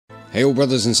Hail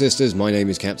brothers and sisters, my name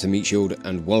is Captain Meatshield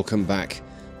and welcome back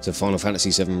to Final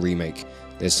Fantasy VII Remake.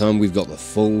 This time we've got the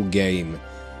full game.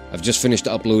 I've just finished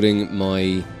uploading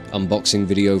my unboxing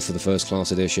video for the First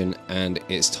Class Edition and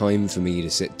it's time for me to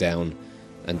sit down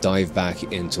and dive back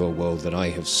into a world that I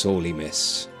have sorely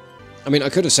missed. I mean, I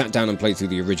could have sat down and played through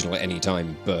the original at any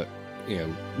time, but, you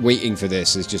know, waiting for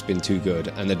this has just been too good,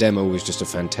 and the demo was just a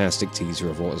fantastic teaser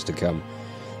of what was to come.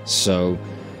 So,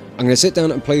 I'm going to sit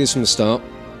down and play this from the start.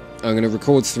 I'm going to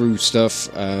record through stuff.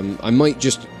 I might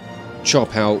just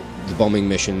chop out the bombing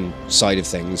mission side of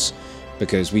things,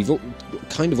 because we've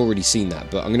kind of already seen that,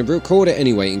 but I'm going to record it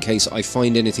anyway in case I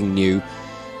find anything new,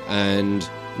 and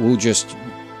we'll just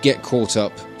get caught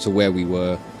up to where we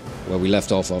were, where we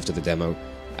left off after the demo,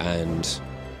 and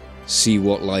see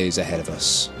what lies ahead of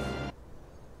us.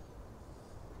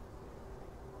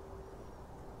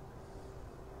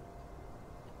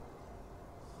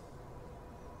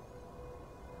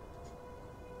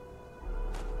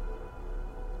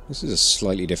 This is a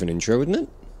slightly different intro, isn't it?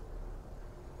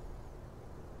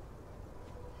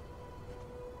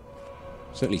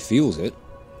 Certainly feels it.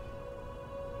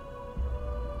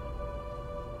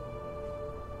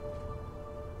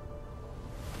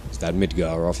 Is that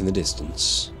Midgar off in the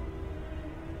distance?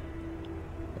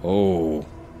 Oh.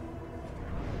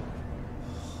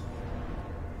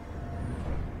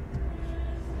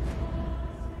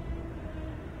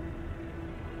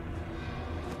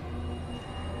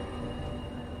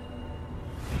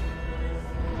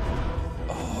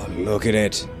 Oh, look at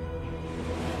it.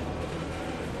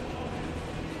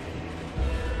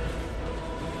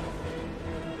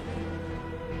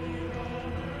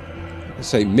 I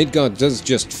say Midgar does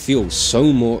just feel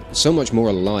so much more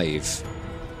alive.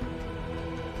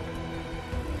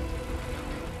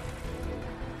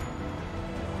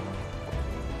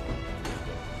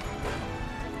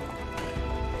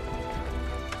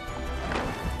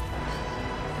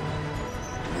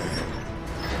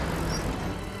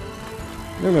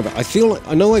 I don't remember. I feel like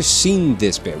I know I've seen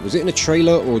this bit. Was it in a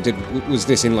trailer or was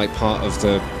this in like part of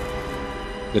the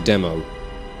demo?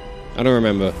 I don't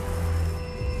remember.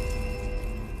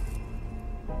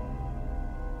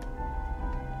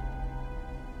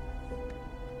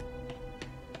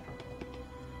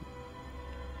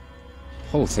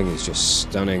 Whole thing is just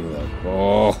stunning,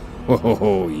 though.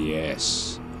 Oh,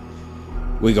 yes.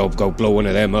 We go blow one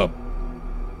of them up.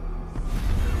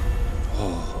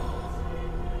 Oh.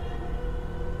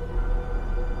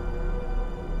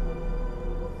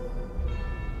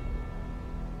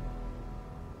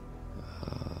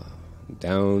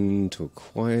 Down to a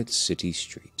quiet city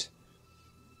street.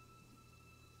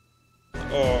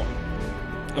 Oh,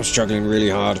 I'm struggling really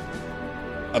hard.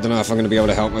 I don't know if I'm going to be able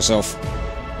to help myself.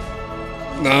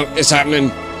 No, it's happening.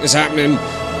 It's happening.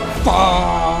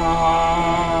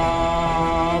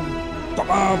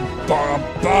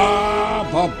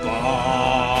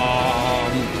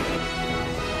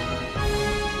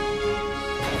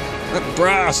 That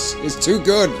brass is too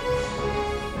good.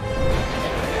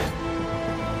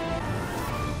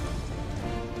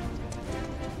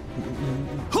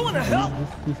 Who in the hell?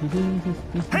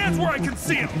 Hands where I can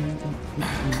see them.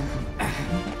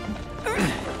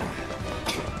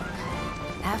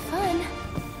 Have fun.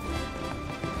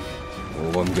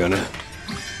 Oh, I'm gonna.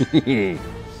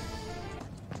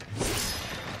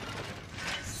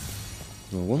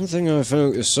 Well, one thing I've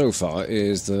noticed so far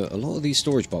is that a lot of these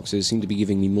storage boxes seem to be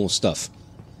giving me more stuff,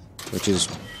 which is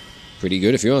pretty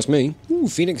good if you ask me. Ooh,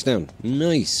 Phoenix down.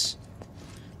 Nice.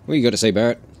 What you got to say,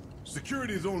 Barrett?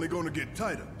 Security is only going to get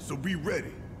tighter, so be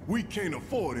ready. We can't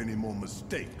afford any more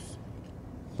mistakes.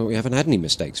 Well, we haven't had any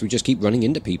mistakes. We just keep running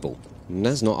into people. And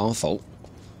that's not our fault.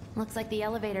 Looks like the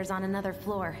elevator's on another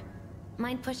floor.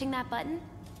 Mind pushing that button?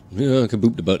 Yeah, I can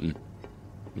boop the button.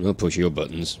 I'll push your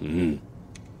buttons.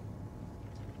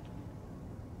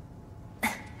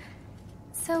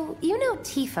 So, you know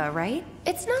Tifa, right?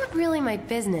 It's not really my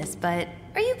business, but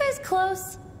are you guys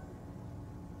close?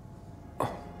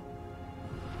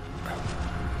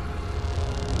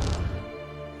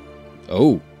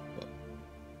 Oh.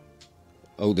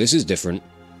 Oh, this is different.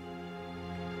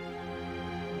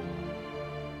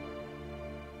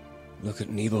 Look at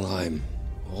Nibelheim.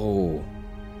 Oh.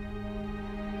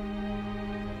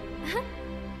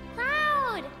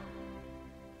 Cloud!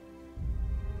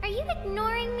 Are you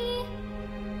ignoring me?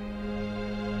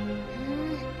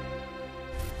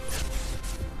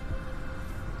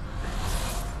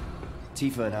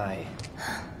 Tifa and I.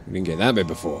 We didn't get that bit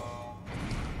before.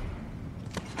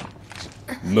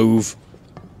 Move.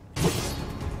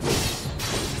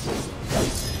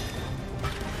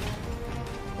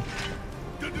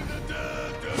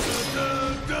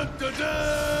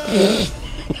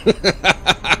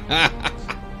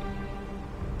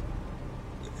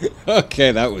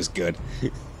 Okay, that was good.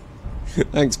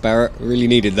 Thanks, Barrett. Really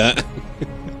needed that.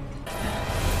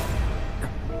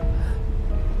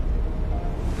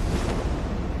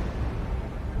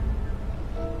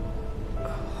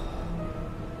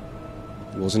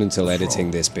 It wasn't until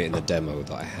editing this bit in the demo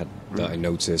that I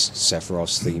noticed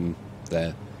Sephiroth's theme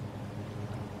there.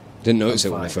 Didn't notice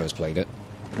it when I first played it.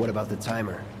 What about the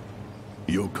timer?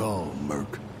 Your call,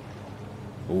 Merc.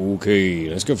 Okay,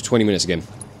 let's go for 20 minutes again.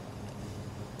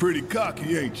 Pretty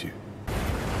cocky, ain't you?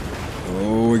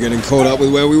 Oh, we're getting caught up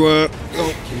with where we were.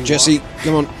 Oh, Jesse,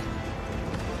 come on.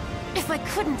 If I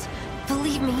couldn't,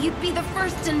 believe me, you'd be the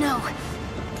first to know.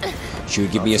 She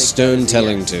would give me a stern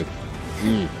telling to.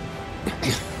 Ooh.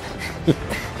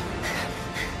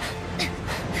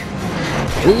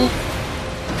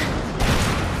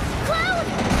 Cloud!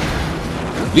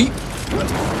 Leap.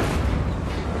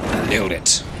 Nailed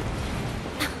it.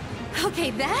 Okay,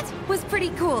 that was pretty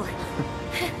cool.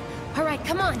 All right,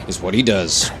 come on. Is what he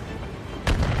does.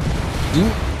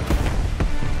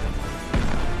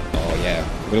 Oh yeah,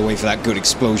 we're gonna wait for that good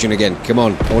explosion again. Come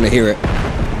on, I want to hear it.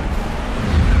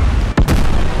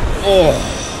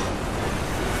 Oh.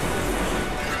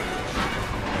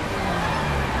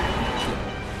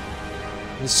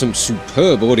 There's some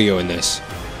superb audio in this.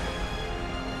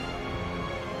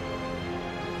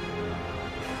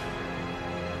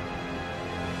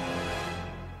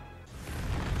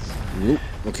 Ooh,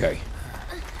 okay.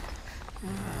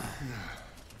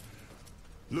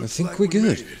 I think we're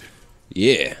good.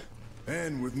 Yeah.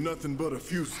 And with nothing but a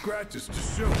few scratches to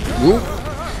show. Ooh.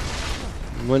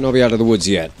 Might not be out of the woods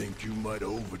yet. Think you might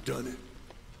have overdone it?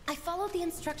 I followed the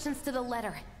instructions to the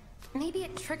letter. Maybe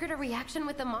it triggered a reaction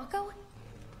with the Mako?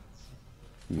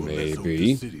 Well, let's hope the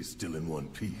Maybe. city's still in one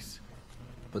piece.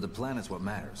 But the planet's what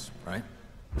matters, right?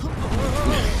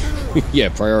 Yeah,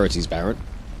 priorities, Barrett.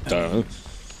 Duh.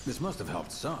 This must have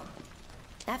helped some.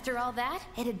 After all that,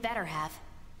 it had better have.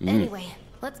 Anyway,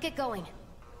 let's get going.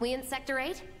 We in Sector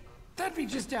 8? That'd be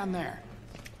just down there.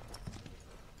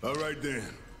 All right then,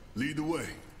 lead the way.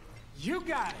 You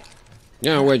got it.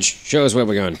 Now, Wedge, show us where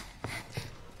we're going.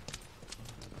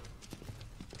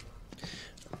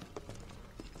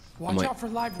 Watch out for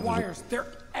live wires. They're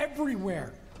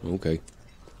everywhere. Okay.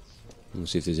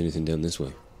 Let's see if there's anything down this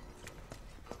way.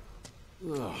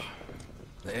 Ugh.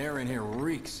 The air in here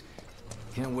reeks.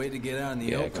 Can't wait to get out in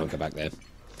the open. Yeah, can't go back there.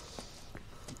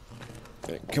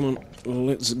 Okay, come on,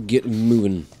 let's get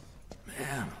moving.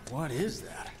 Man, what is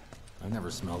that? I've never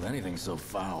smelled anything so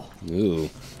foul. Ooh.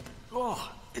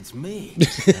 Oh, it's me. Do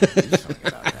something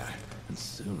about that. And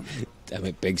soon. Damn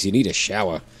it, Biggs, you need a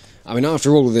shower. I mean,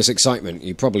 after all of this excitement,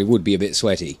 you probably would be a bit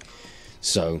sweaty.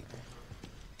 So,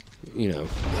 you know,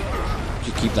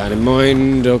 just keep that in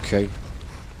mind. Okay.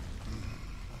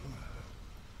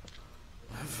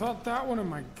 I felt that one in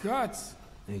my guts.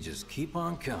 They just keep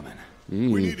on coming.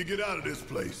 We need to get out of this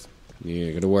place.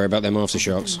 Yeah, gotta worry about them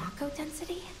aftershocks. The Mako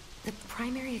density? The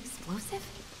primary explosive?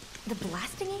 The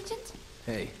blasting agent?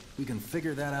 Hey, we can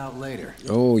figure that out later.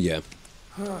 Oh, yeah.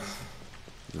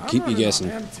 Keep you I'm guessing.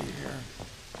 running on empty here.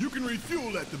 You can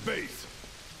refuel at the base.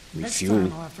 Next Refuel.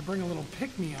 time I'll have to bring a little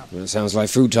pick-me-up. That sounds like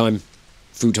food time.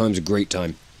 Food time's a great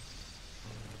time.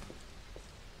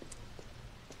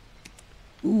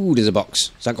 Ooh, there's a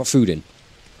box. Has that got food in?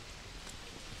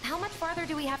 How much farther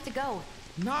do we have to go?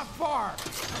 Not far.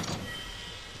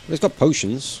 It's got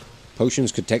potions.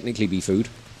 Potions could technically be food.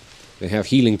 They have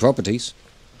healing properties.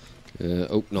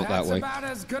 Oh, not that way. That's about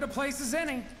as good a place as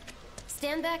any.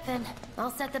 Stand back then.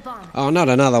 I'll set the bomb. Oh, not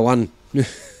another one.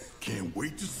 Can't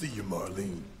wait to see you,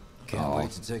 Marlene. Can't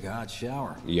wait to take a hot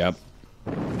shower. Yep.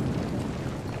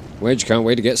 Wedge can't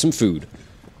wait to get some food.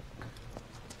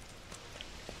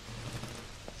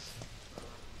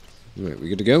 Right, we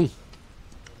good to go?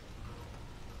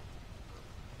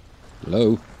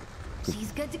 Hello?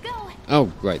 She's good to go.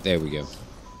 Oh, right, there we go.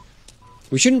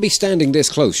 We shouldn't be standing this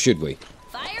close, should we?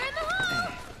 Fire in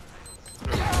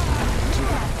the hole!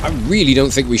 I really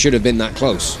don't think we should have been that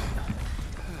close.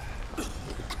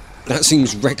 That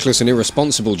seems reckless and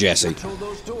irresponsible, Jesse. Control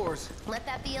those doors. Let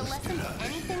that be a lesson to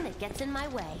anything that gets in my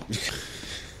way.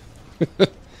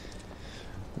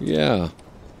 Yeah.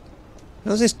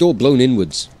 How's this door blown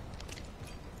inwards?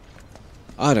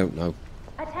 I don't know.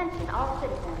 Attention all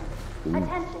citizens.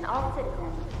 Attention all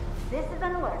citizens. This is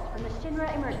an alert from the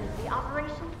Shinra Emergency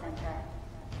Operations Center.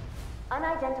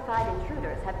 Unidentified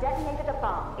intruders have detonated a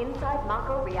bomb inside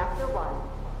Mako Reactor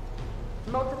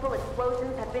 1. Multiple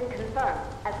explosions have been confirmed,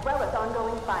 as well as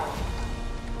ongoing fire.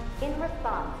 In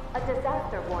response, a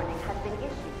disaster warning has been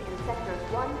issued in Sectors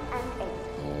 1 and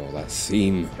 8. Oh, that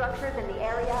theme. Structures in the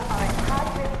area are at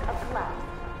high risk of collapse,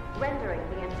 rendering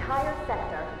the entire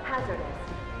sector hazardous.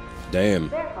 Damn.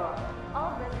 Therefore,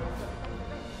 all residents of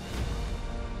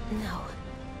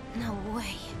No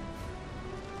way.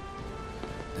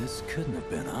 This couldn't have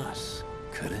been us,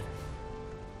 could it?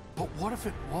 But what if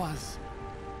it was?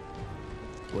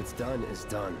 What's done is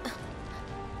done.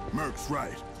 Merc's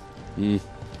right. It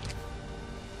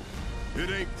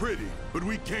ain't pretty, but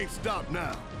we can't stop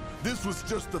now. This was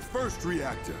just the first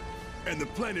reactor, and the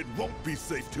planet won't be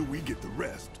safe till we get the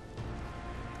rest.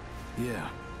 Yeah.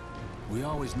 We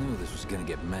always knew this was gonna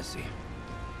get messy.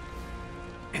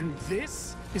 And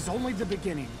this is only the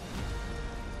beginning.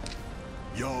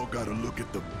 Y'all gotta look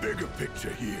at the bigger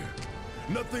picture here.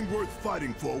 Nothing worth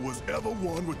fighting for was ever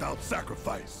won without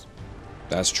sacrifice.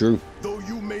 That's true. Though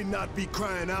you may not be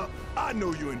crying out, I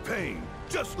know you're in pain,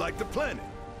 just like the planet.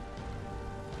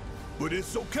 But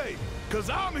it's okay, cause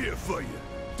I'm here for you,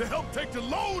 to help take the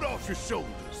load off your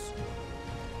shoulders.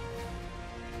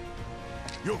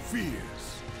 Your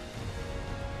fears,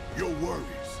 your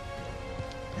worries,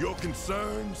 your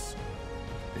concerns,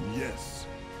 and yes,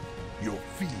 your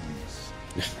feelings.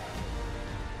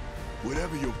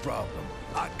 Whatever your problem,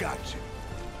 I got you.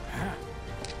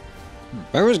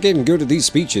 Barrett's getting good at these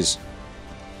speeches.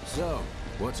 So,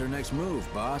 what's our next move,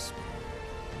 boss?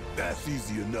 That's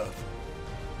easy enough.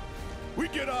 We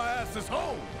get our asses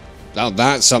home. Now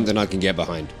that's something I can get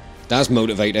behind. That's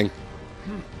motivating.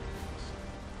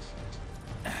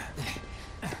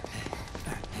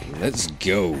 Let's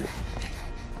go.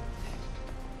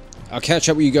 I'll catch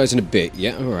up with you guys in a bit.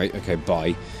 Yeah, alright, okay,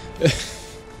 bye.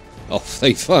 Off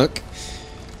they fuck.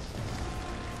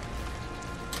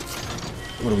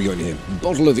 What do we got in here?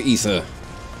 Bottle of ether.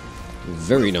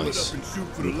 Very nice. Split up and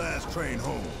shoot for the last train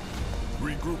home.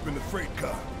 Regroup in the freight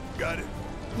car. Got it?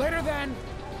 Later then.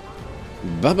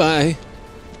 Bye-bye.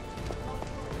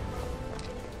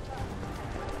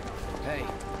 Hey,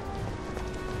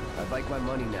 I'd like my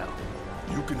money now.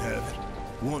 You can have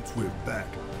it once we're back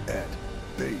at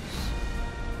base.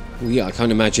 Well, yeah, I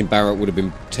can't imagine Barrett would have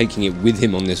been taking it with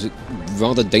him on this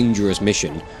rather dangerous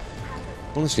mission.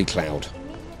 Honestly, Cloud.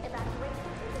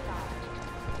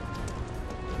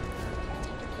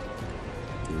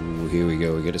 Ooh, here we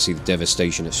go. We get to see the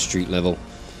devastation at street level.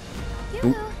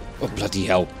 Ooh. Oh, bloody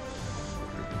hell.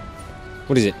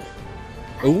 What is it?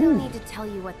 I don't Ooh, need to tell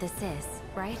you what this is,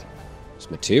 right? it's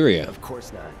materia. Of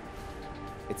course not.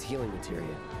 It's healing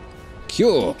materia.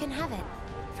 Cure. You can have it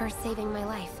for saving my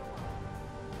life.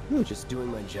 Just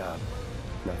doing my job.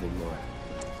 Nothing more.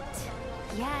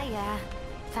 Yeah.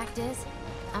 Fact is,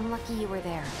 I'm lucky you were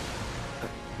there.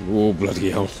 Oh, bloody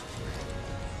hell.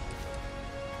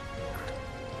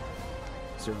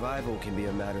 Survival can be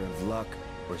a matter of luck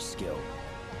or skill.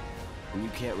 And you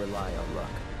can't rely on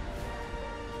luck.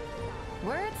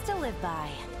 Words to live by.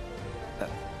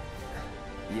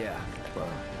 Yeah, well,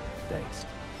 thanks.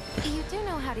 You do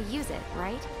know how to use it,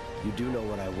 right? You do know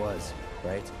what I was,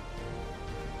 right?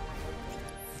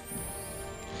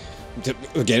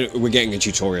 Again, we're getting a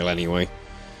tutorial anyway.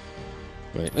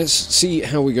 Right, let's see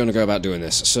how we're going to go about doing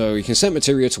this. So you can set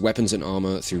materia to weapons and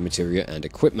armor through materia and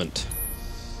equipment.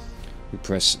 We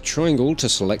press triangle to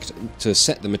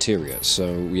set the materia.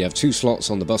 So we have 2 slots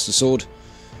on the Buster Sword.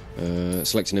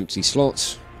 Select an empty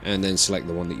slot, and then select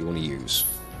the one that you want to use.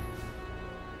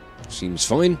 Seems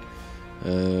fine.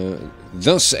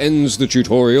 Thus ends the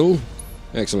tutorial.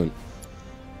 Excellent.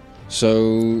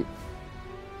 So...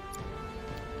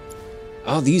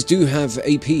 these do have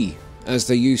AP, as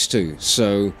they used to.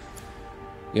 So,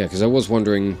 yeah, because I was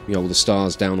wondering, you know, the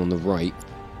stars down on the right.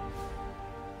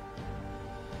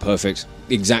 Perfect.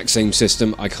 Exact same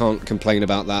system. I can't complain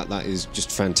about that. That is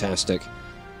just fantastic.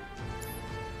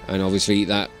 And obviously,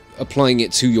 that applying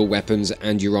it to your weapons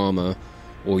and your armor,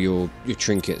 or your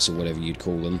trinkets, or whatever you'd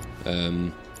call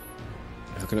them.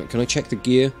 How can I check the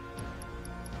gear?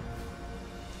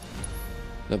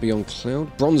 That'd be on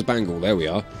Cloud? Bronze Bangle, there we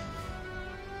are.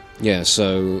 Yeah,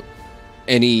 so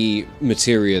any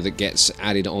materia that gets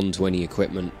added onto any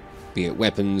equipment, be it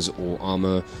weapons or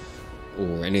armor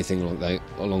or anything like that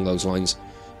along those lines,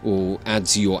 will add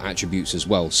to your attributes as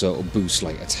well. So it'll boost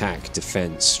like attack,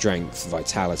 defense, strength,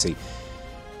 vitality.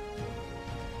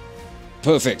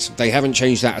 Perfect. They haven't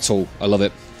changed that at all. I love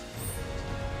it.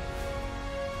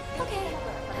 Okay,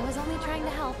 I was only trying to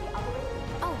help.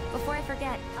 Oh, before I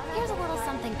forget, here's a little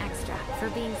something extra for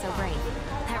being so brave.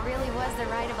 That really was the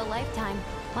ride of a lifetime.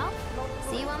 Well,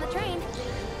 see you on the train.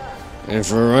 And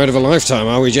for a ride of a lifetime,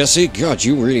 are we, Jesse? God,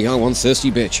 you really are one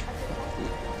thirsty bitch.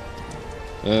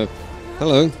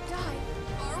 Hello? Die,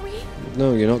 are we?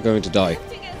 No, you're not going to die.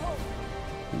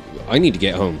 I need to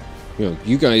get home. You know,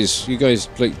 you guys,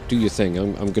 like, do your thing.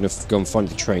 I'm gonna go and find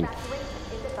the train.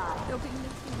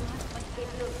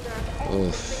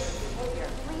 Ugh.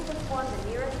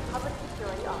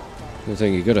 The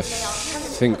thing, you gotta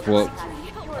think what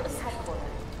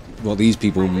these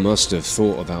people must have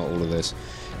thought about all of this,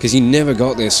 because you never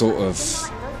got this sort of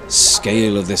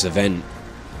scale of this event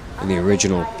in the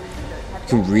original. You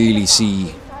can really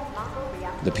see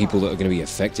the people that are going to be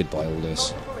affected by all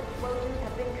this.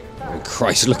 Oh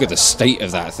Christ, look at the state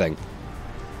of that thing.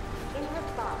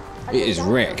 It is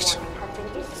wrecked.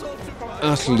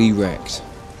 Utterly wrecked.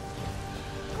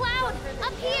 Cloud,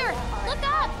 up here! Look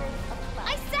up!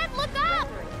 I said look up!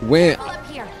 Where? Up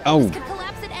here. Oh. This could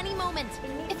collapse at any moment.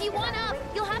 If you want up,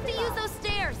 you'll have to use those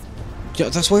stairs. Yeah,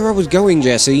 that's where I was going,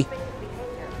 Jesse.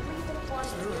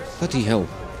 Bloody hell.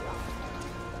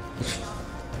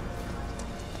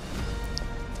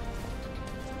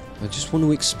 I just want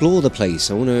to explore the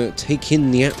place. I want to take in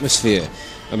the atmosphere.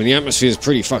 I mean, the atmosphere is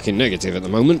pretty fucking negative at the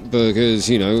moment because,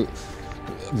 you know,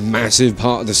 massive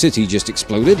part of the city just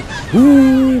exploded.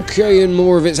 Okay, and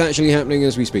more of it's actually happening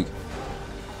as we speak.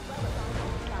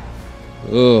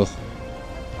 Ugh.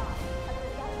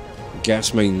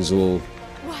 Gas mains or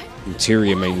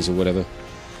interior mains or whatever.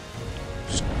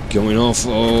 Just going off.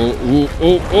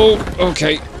 Oh,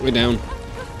 okay, we're down.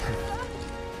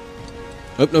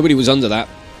 Hope nobody was under that.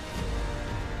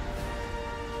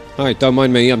 Hi, don't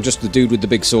mind me, I'm just the dude with the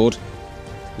big sword.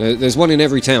 There's one in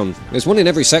every town. There's one in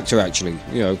every sector, actually.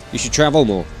 You know, you should travel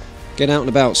more. Get out and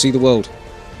about, see the world.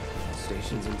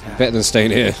 Station's intact. Better than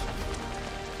staying here.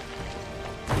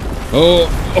 Oh,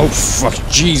 fuck,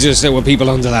 Jesus, there were people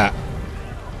under that.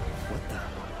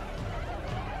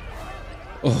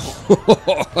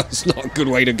 Oh, that's not a good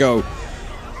way to go.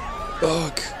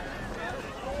 Fuck.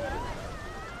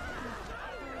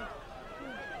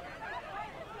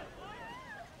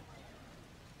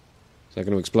 Is that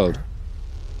going to explode?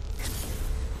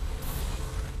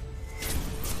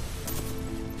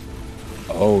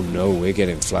 Oh no, we're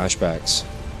getting flashbacks.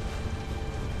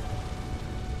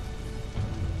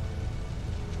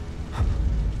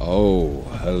 Oh,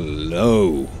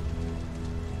 hello.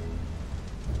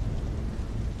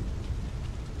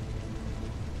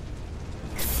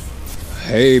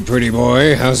 Hey, pretty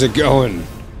boy, how's it going?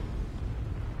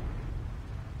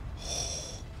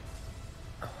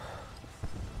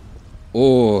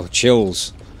 Oh,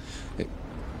 chills.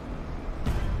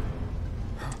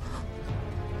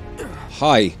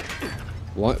 Hi.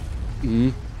 What?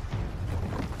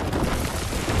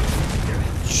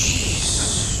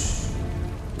 Jeez.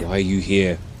 Why are you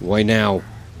here? Why now?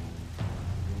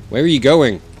 Where are you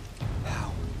going?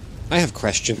 I have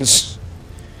questions.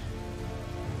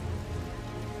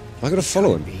 I gotta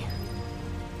follow him.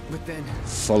 But then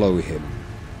Follow him.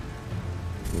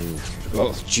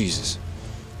 Oh, Jesus.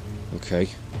 Okay.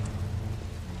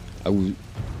 I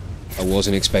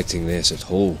wasn't expecting this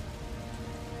at all.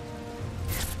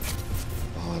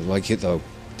 Oh, I like it though.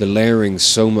 The layering's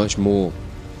so much more.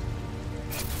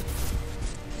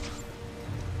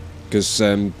 Because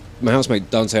my housemate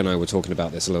Dante and I were talking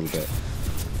about this a little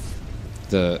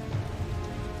bit.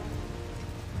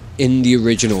 In the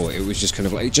original, it was just kind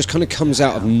of like, it just kind of comes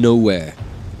out of nowhere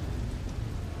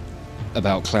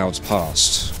about Cloud's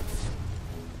past.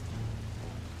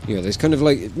 You know, there's kind of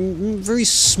like very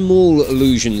small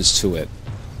allusions to it.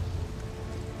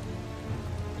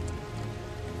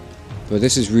 But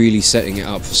this is really setting it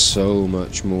up for so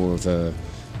much more of a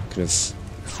kind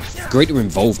of greater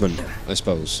involvement, I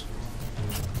suppose.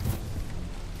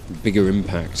 Bigger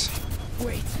impact.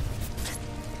 wait.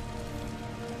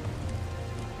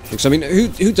 Because, I mean,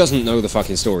 who doesn't know the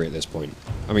fucking story at this point?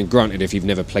 I mean, granted, if you've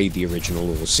never played the original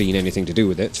or seen anything to do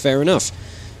with it, fair enough.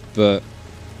 But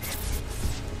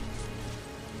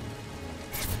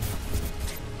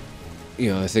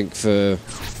you know, I think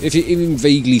if you're even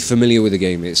vaguely familiar with the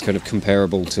game, it's kind of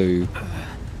comparable to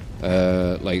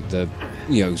like the,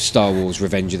 you know, Star Wars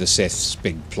Revenge of the Sith's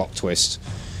big plot twist.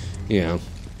 You know.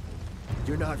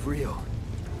 You're not real.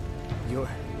 You're...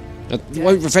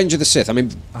 Why Revenge of the Sith? I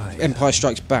mean, Empire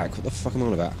Strikes Back. What the fuck am I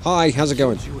on about? Hi, how's it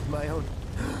going? You with my own...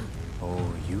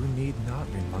 Oh, you need not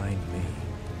remind me.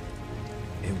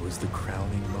 It was the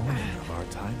crowning moment of our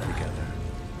time together.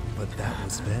 But that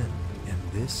was then, and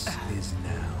this is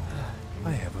now.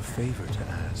 I have a favor to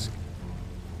ask.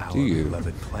 Our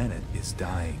beloved planet is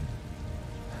dying.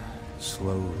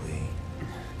 Slowly.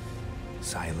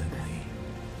 Silently.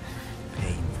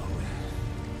 Painfully.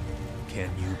 Can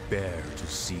you bear to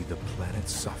see the planet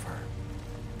suffer?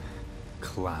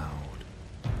 Cloud.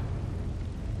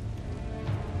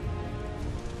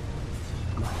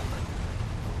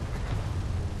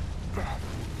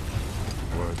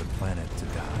 Were the planet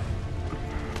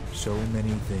so many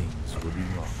things would be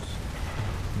lost.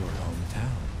 Your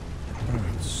hometown, it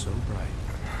burns so bright.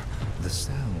 The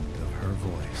sound of her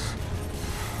voice,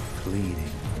 pleading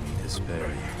for me to spare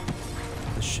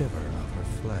you. The shiver of her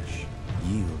flesh,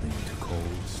 yielding to cold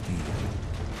steel.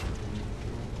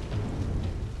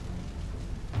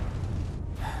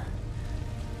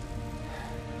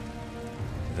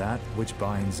 That which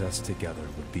binds us together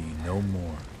would be no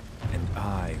more, and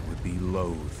I would be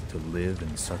loath to live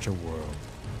in such a world,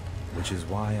 which is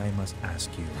why I must ask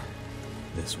you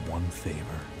this one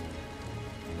favor.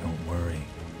 Don't worry,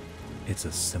 it's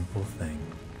a simple thing.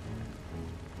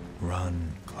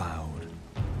 Run, Cloud.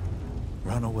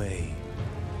 Run away.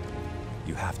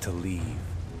 You have to leave.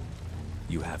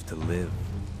 You have to live.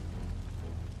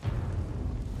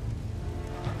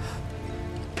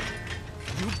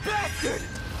 You bastard!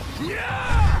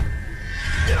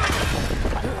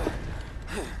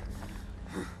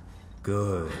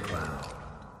 Good, Cloud.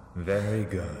 Very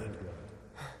good.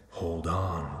 Hold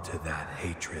on to that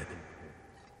hatred.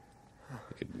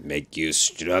 It could make you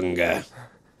stronger.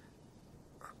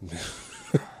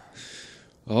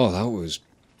 Oh, that was...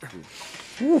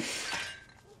 That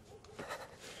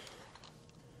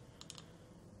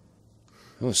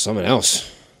was something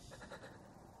else.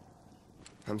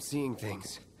 I'm seeing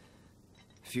things.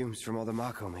 Fumes from all the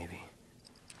Mako, maybe.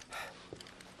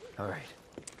 Alright.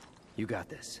 You got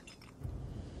this.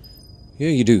 Yeah,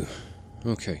 you do.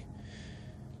 Okay.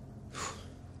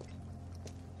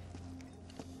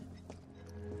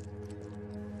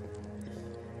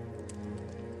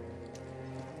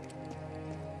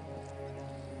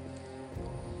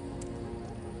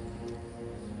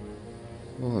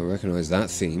 Oh, I recognize that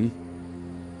theme.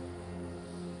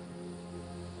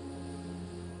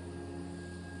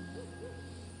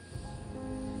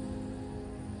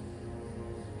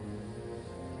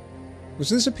 Was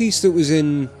this a piece that was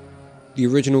in the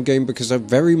original game? Because I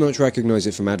very much recognize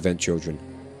it from Advent Children.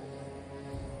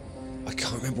 I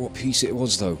can't remember what piece it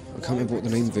was, though. I can't remember what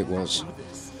the name of it was.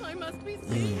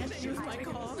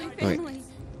 Right.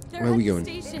 Where are we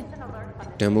going?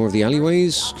 Down more of the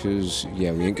alleyways? Because,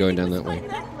 yeah, we ain't going down that way.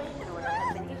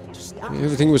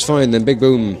 Everything was fine, then big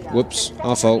boom. Whoops.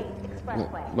 Our fault.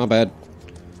 My bad.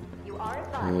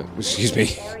 Excuse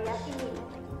me.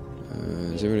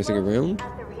 Is there anything around?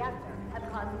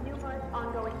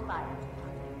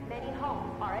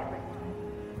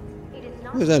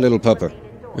 Where's that little pupper?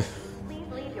 Please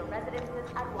leave your residences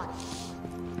at once.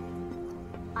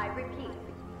 I repeat.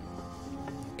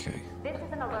 Okay. This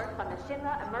is an alert from the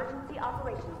Shinra Emergency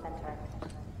Operations Center.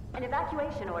 An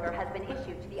evacuation order has been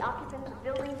issued to the occupants of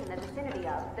buildings in the vicinity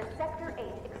of the Sector 8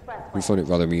 Expressway. We find it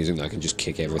rather amusing that I can just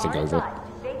kick everything over.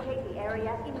 Vacate the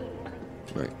area immediately.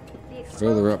 Right.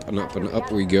 Further up and up and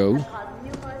up we go.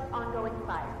 Numerous ongoing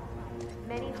fires.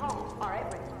 Many homes are at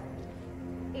risk.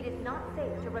 It is not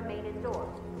safe to remain indoors.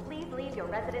 Please leave your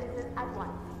residences at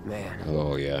once. Man.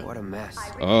 Oh, yeah. What a mess.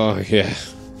 Oh, yeah.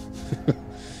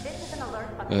 This is an alert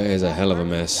from That is a hell of a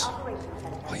mess.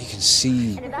 Oh, you can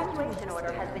see An evacuation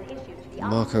order has been issued to the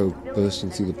Marco occupants of bursting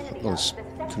buildings through in the... vicinity Well, of it's the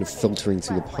kind Sector of filtering 8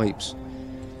 through the Expressway. pipes.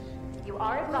 You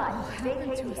are advised to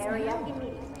vacate the area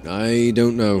immediately. I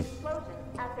don't know.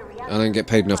 Explosions at the reactor I don't get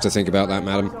paid enough to think about that,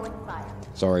 madam. ongoing fire.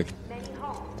 Sorry. Many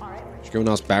homes are at risk. Just go and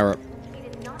ask Barrett.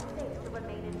 It is not safe to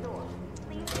remain indoors.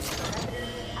 Please leave your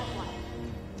residences at once.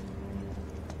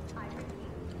 I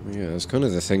repeat. Yeah, it's kind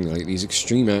of the thing, like, these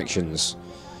extreme actions,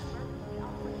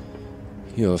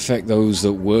 you know, affect those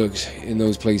that worked in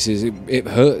those places. It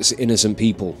hurts innocent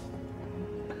people.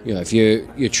 You know, if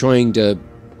you're trying to,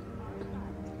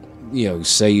 you know,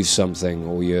 save something,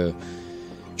 or you're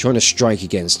trying to strike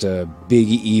against a big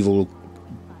evil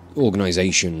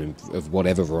organization of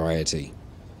whatever variety,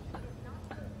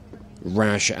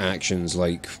 rash actions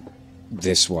like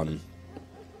this one,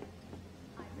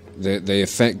 they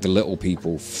affect the little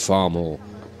people far more.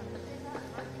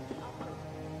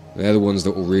 They're the ones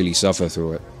that will really suffer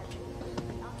through it.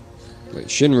 Like,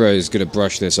 Shinra is going to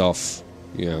brush this off,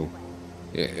 you know.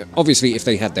 Obviously, if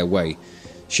they had their way,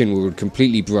 Shinra would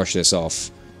completely brush this off,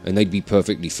 and they'd be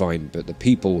perfectly fine. But the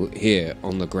people here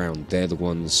on the ground, they're the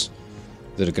ones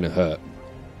that are going to hurt.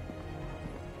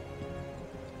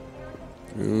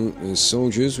 Oh, there's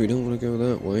soldiers. We don't want to go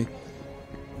that way.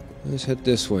 Let's head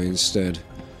this way instead.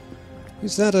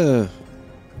 Is that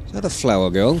a flower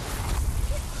girl?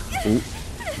 Ooh.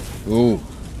 Ooh.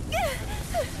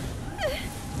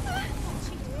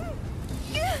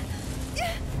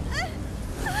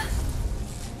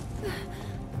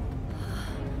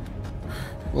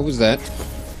 What was that?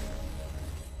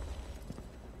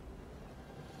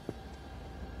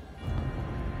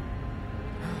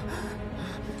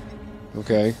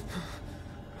 Okay.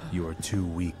 You are too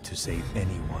weak to save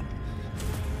anyone.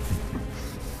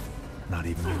 Not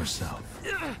even yourself.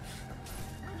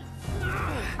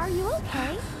 Are you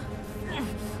okay?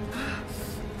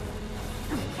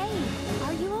 Hey,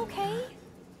 are you okay?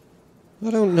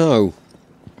 I don't know.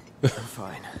 I'm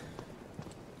fine.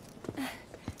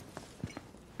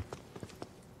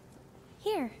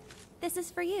 Here, this is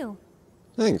for you.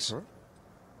 Thanks. Huh?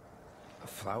 A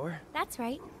flower? That's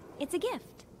right. It's a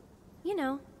gift. You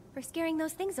know, for scaring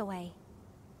those things away.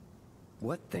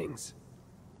 What things?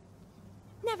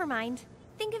 Never mind.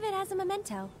 Think of it as a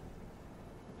memento.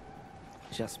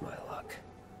 Just my luck.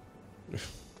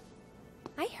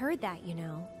 I heard that, you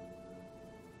know.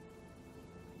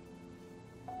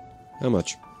 How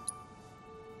much?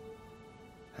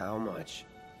 How much?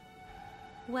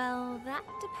 Well, that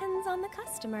depends on the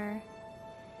customer.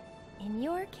 In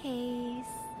your case...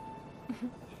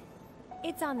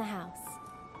 it's on the house.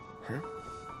 Huh?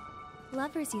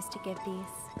 Lovers used to give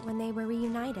these when they were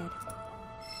reunited.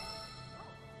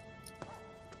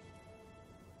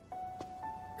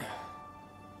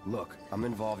 Look, I'm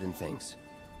involved in things.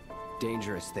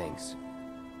 Dangerous things.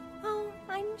 Oh,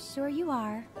 I'm sure you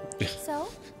are. So?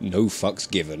 No fucks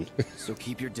given. So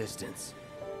keep your distance.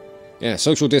 Yeah,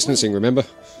 social distancing, remember?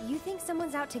 You think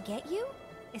someone's out to get you?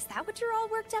 Is that what you're all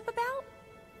worked up about?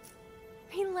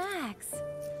 Relax.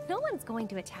 No one's going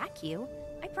to attack you.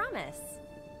 I promise.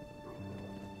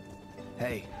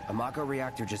 Hey, a Mako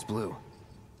reactor just blew.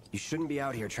 You shouldn't be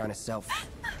out here trying to self...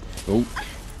 Oh.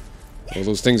 All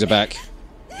those things are back.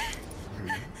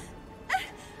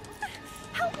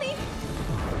 Help me!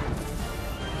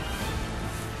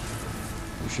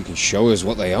 If you can show us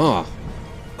what they are.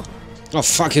 Oh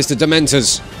fuck, it's the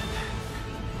Dementors.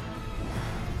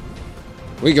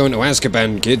 We're going to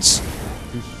Azkaban, kids.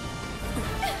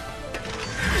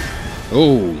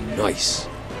 Oh, nice.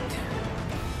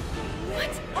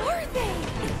 What are they?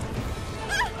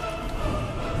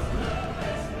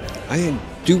 I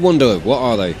do wonder, what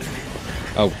are they?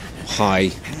 Oh,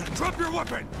 hi. Drop your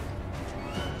weapon!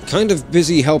 Kind of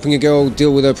busy helping a girl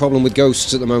deal with her problem with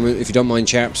ghosts at the moment, if you don't mind,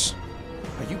 chaps.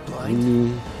 Are you blind?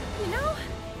 You know,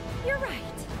 you're right.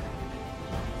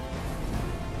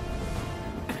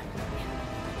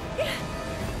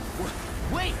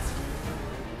 Wait!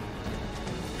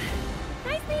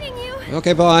 Nice meeting you.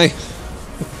 Okay, bye.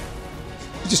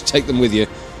 Just take them with you.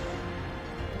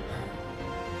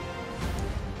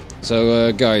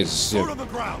 So, guys... Sword on the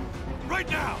ground! Right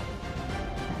now!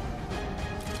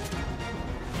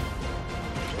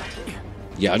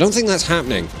 Yeah, I don't think that's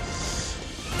happening.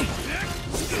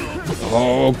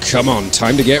 Oh, come on.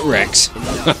 Time to get wrecked.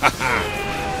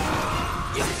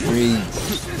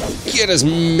 Get as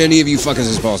many of you fuckers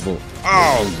as possible.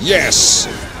 Oh, yes!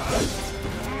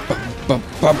 Bum.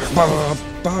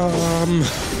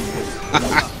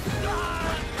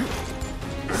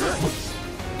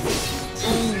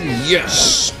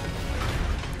 Yes!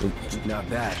 Not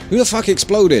bad. Who the fuck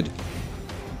exploded?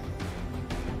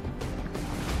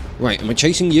 Right, am I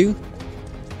chasing you? An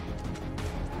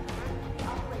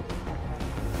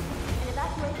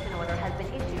evacuation order has been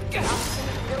issued to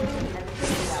occupant buildings and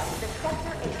studios of the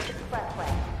Sector 8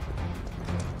 Expressway.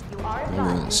 You are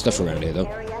advised Stuff around here, though.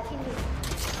 area immediately.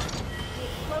 The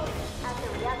explosions at the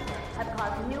reactor have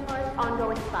caused numerous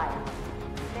ongoing fires.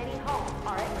 Many homes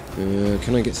are at risk.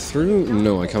 Can I get through?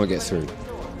 No, I can't get through.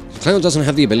 Cloud doesn't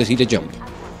have the ability to jump.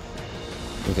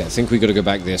 Okay, I think we gotta go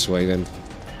back this way then.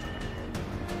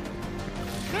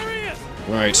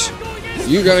 Right.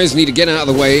 You guys need to get out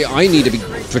of the way. I need to be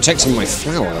protecting my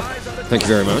flower. Thank you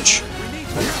very much.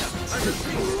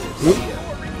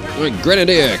 Right,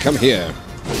 Grenadier, come here.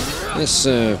 Let's,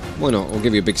 why not? I'll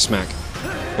give you a big smack.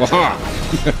 Waha!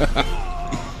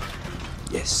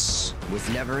 Yes. Was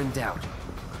never in doubt.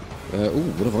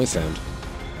 Ooh, what have I found?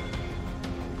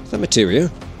 Is that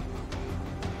materia?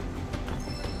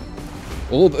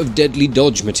 Orb of deadly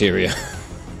dodge materia.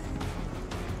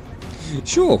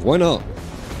 Sure, why not?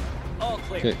 All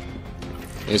clear. Okay.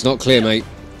 It's not clear, mate.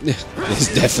 It's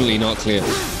definitely not clear.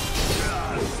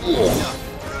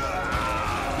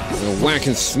 I'll whack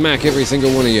and smack every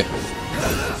single one of you.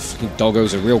 Fucking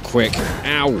doggos are real quick.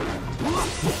 Ow!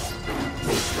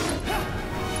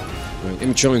 Right, let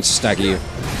me try and stagger you.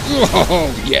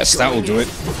 Oh, yes, that'll do it.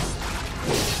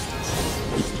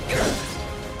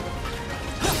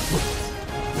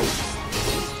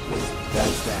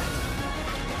 That's that.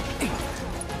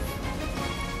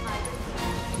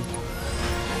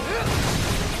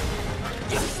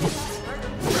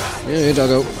 Yeah,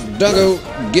 doggo. Doggo,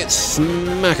 get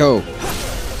smacko.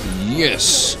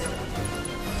 Yes.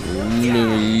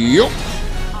 Yup.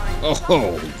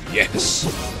 Oh, yes.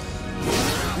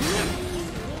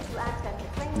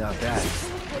 Not bad. And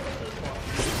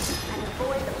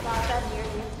avoid the plaza near the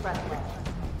expressway.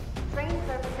 Train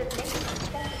services may be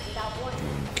suspended without warning.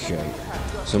 Okay.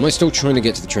 So am I still trying to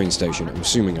get to the train station? I'm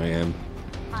assuming I am.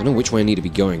 I don't know which way I need to be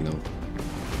going, though.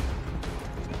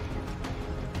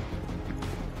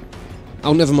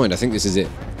 Oh, never mind. I think this is it.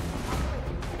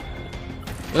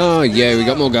 Oh, yeah, we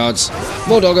got more guards.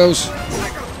 More doggos.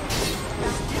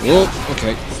 Oh,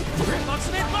 okay.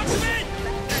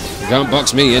 You can't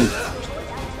box me in.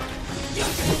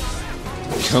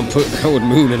 Can't put Howard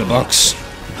Moon in a box.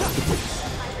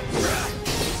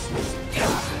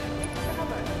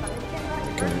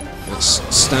 Okay, let's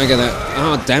stagger that.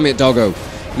 Ah, damn it, doggo.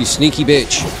 You sneaky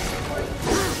bitch.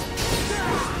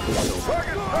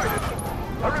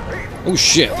 Oh,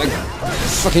 shit. The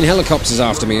fucking helicopter's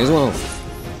after me as well.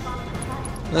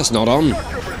 That's not on.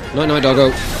 Night night,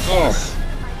 doggo. Oh.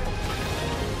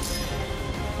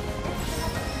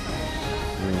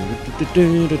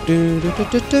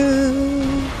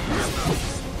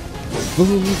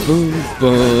 Boom, boom,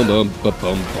 bum, bum, bum,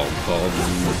 bum, bum.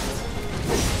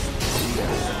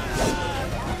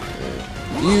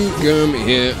 You come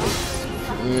here.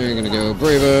 We're gonna go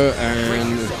braver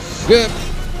and yep,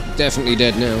 definitely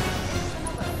dead now.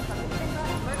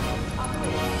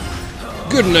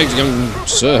 Good night, young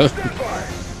sir.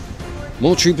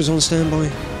 More troopers on standby.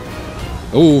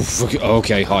 Oh, fuck it.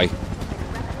 Okay, hi.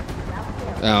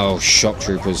 Oh, shock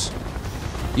troopers.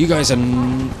 You guys are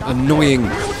annoying.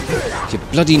 You're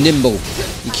bloody nimble.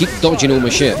 You keep dodging all my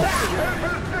shit.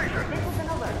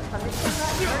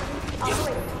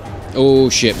 Oh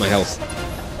shit, my health.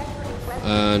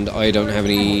 And I don't have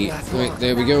any... Right,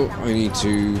 there we go. I need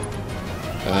to...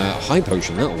 high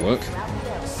potion, that'll work.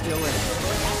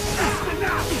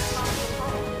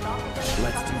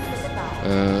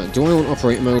 Do I want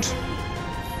operator mode?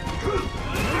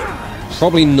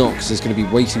 Probably not, because it's going to be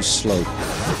way too slow.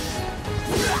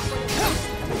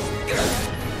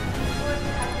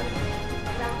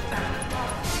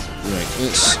 Right,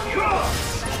 let's...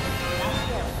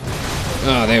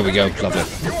 Ah, there we go. Lovely.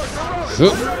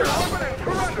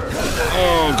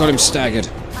 Oh, got him staggered.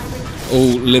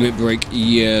 Oh, limit break.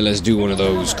 Yeah, let's do one of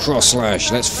those. Cross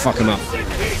slash. Let's fuck him up.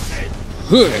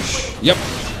 Hush. Yep.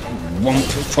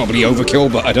 Womp. Probably overkill,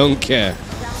 but I don't care.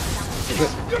 But,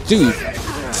 dude,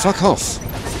 fuck off.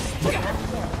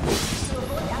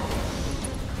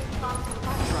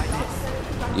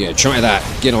 Yeah, try that.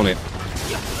 Get on it.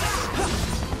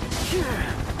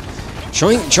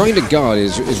 Trying to guard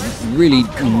is really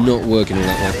not working all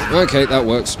that well. Okay, that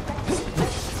works.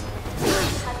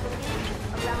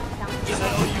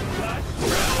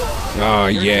 Oh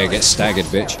yeah, get staggered,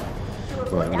 bitch.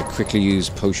 Right, I'm gonna quickly use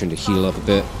potion to heal up a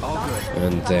bit,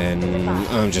 and then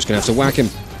I'm just gonna have to whack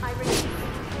him.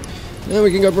 Now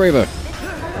we can go braver.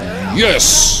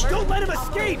 Yes. Don't let him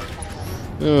escape.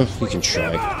 Oh, you can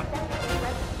try.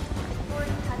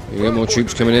 You got more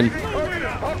troops coming in.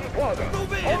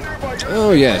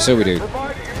 Oh yeah, so we do.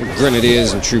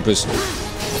 Grenadiers and troopers.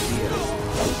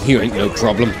 You ain't no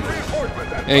problem.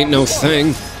 Ain't no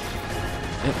thing.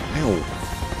 Ow.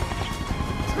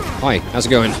 Hi, how's it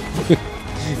going?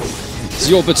 It's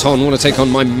your baton. Want to take on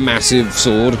my massive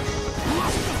sword?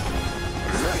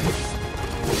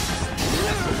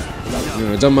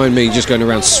 No, don't mind me just going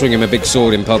around swinging my big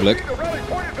sword in public.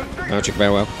 Oh, chick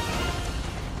bow wow.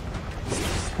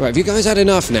 Right, have you guys had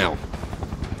enough now?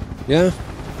 Yeah?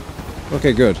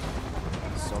 Okay, good.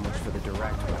 So much for the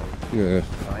direct way. Yeah.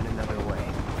 Find another way.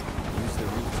 Use the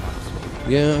rooftops.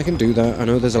 Yeah, I can do that. I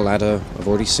know there's a ladder. I've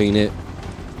already seen it.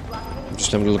 I'm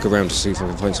just having a look around to see if I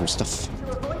can find some stuff.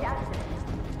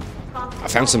 I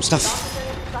found some stuff.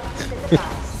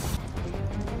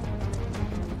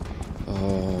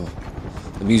 Oh,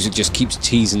 the music just keeps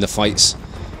teasing the fights.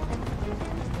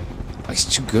 It's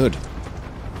too good.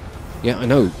 Yeah, I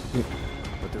know.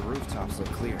 But the rooftops look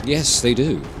clear. Yes, they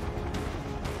do.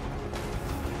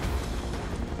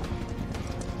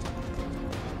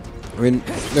 I mean,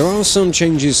 there are some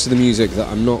changes to the music that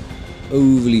I'm not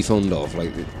overly fond of.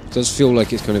 Like, it does feel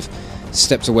like it's kind of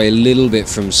stepped away a little bit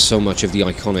from so much of the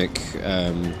iconic,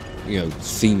 you know,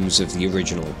 themes of the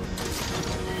original.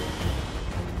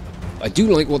 I do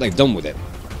like what they've done with it.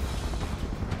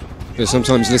 But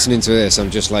sometimes listening to this,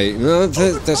 I'm just like, no,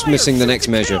 that's missing the next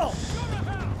measure.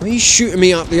 Why are you shooting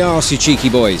me up the arse, you cheeky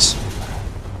boys?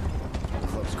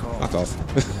 Fuck off.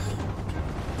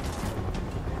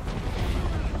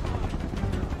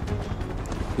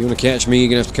 You want to catch me, you're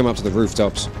going to have to come up to the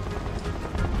rooftops.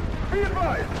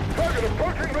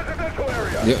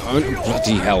 Yeah, oh,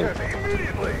 bloody hell.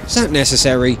 Is that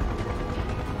necessary?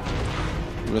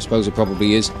 Well, I suppose it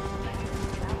probably is.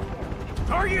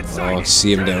 Oh, I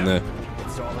see him down there.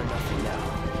 or nothing now.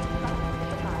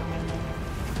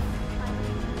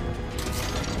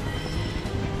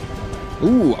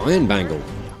 Ooh, Iron Bangle.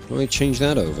 Can I change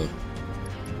that over?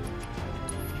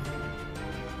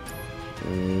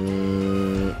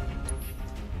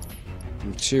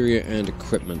 Materia and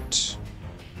equipment.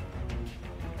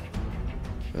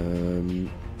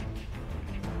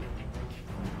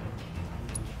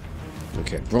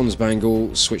 Okay, Bronze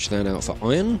Bangle, switch that out for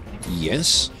Iron.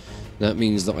 Yes. That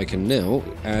means that I can now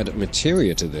add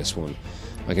Materia to this one.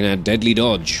 I can add Deadly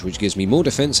Dodge, which gives me more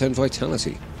defense and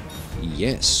vitality.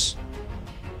 Yes.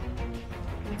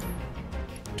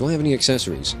 Do I have any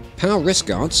accessories? Power Wrist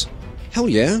Guards? Hell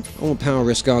yeah, I want Power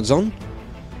Wrist Guards on.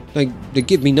 They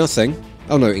give me nothing.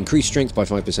 Oh no, increased strength by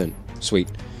 5%. Sweet.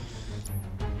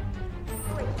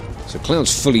 So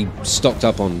Cloud's fully stocked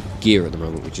up on gear at the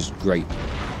moment, which is great.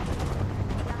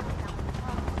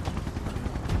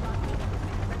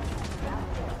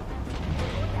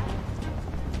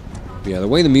 Yeah, the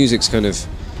way the music's kind of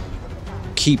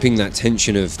keeping that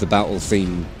tension of the battle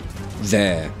theme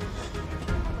there.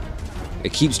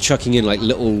 It keeps chucking in like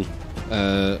little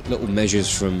measures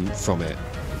from it,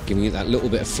 giving it that little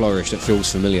bit of flourish that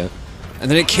feels familiar. And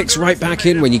then it kicks right back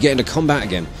in when you get into combat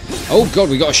again. Oh god,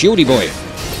 we got a shieldy boy.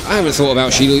 I haven't thought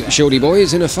about shieldy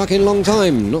boys in a fucking long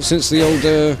time. Not since the old...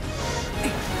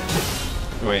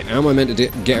 Wait, how am I meant to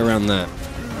get around that?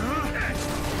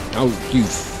 Oh, you...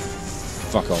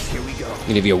 Fuck off. Here we go. I'm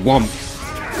gonna give you a whomp.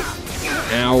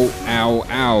 Ow, ow,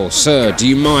 ow. Sir, do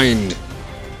you mind?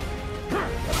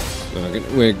 No,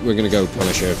 we're gonna go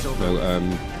Punisher.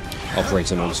 No,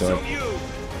 Operator, I'm sorry.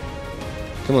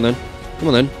 Come on then. Come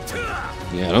on then.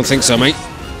 Yeah, I don't think so, mate.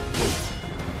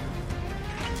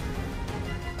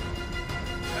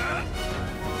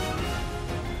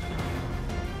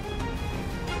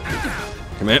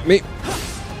 Come at me.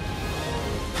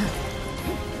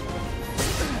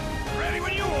 Ready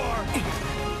when you are.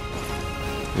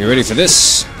 You ready for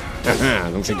this? Haha,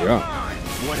 I don't think you are.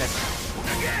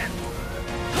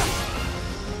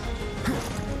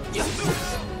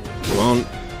 Come on.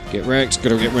 Get wrecked.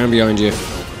 Gotta get round behind you.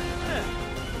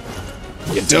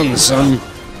 You're done, son.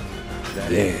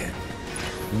 Yeah.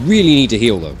 Really need to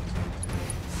heal, though.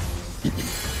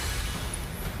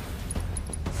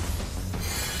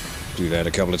 Do that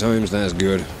a couple of times. That's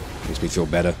good. Makes me feel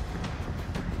better.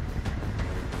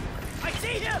 I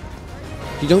see him.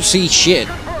 You don't see shit.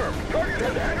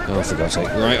 Oh, for God's sake.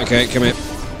 Right, okay, come here.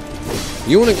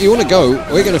 You wanna go?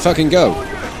 We're gonna fucking go.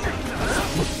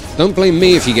 Don't blame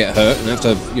me if you get hurt and have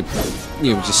to,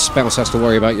 your spouse has to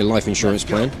worry about your life insurance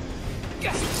plan.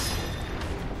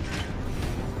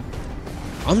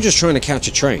 I'm just trying to catch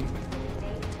a train.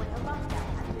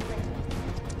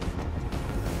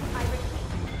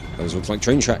 Those look like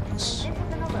train tracks.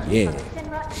 Yeah.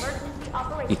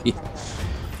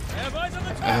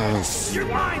 Oh, You're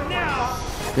mine now.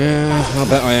 yeah, I'll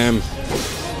bet I am.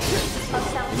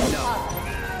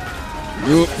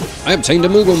 Ooh, I obtained a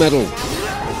Moogle medal.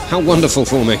 How wonderful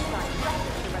for me.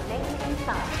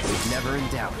 Never in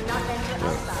doubt.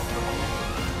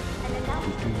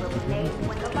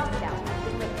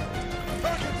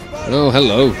 Oh,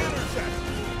 hello.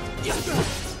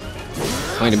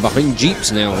 Hiding behind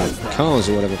jeeps now, or cars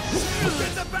or whatever.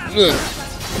 Ugh.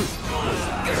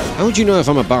 How would you know if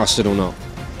I'm a bastard or not?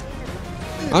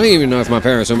 I don't even know if my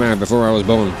parents were married before I was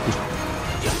born.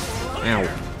 Ow.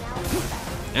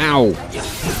 Ow.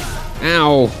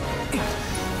 Ow.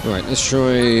 Alright, let's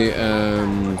try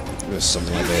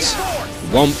something like this.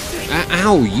 Womp.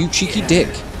 Ow, you cheeky dick.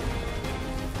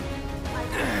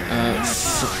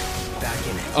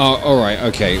 Oh, alright,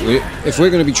 okay. If we're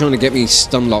going to be trying to get me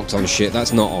stun locked on shit,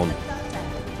 that's not on.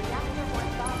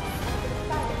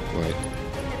 Right.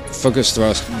 Focus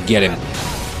thrust, get him.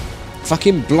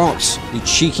 Fucking blocked, you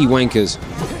cheeky wankers.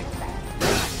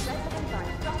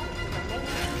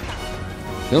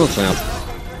 Come on, Cloud.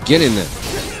 Get in there.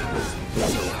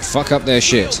 Fuck up their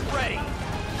shit.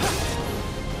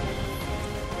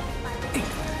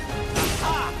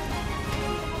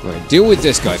 Right, deal with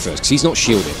this guy first, because he's not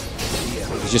shielded.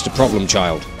 He's just a problem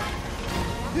child.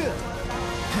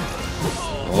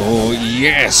 Oh,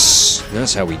 yes!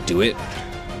 That's how we do it.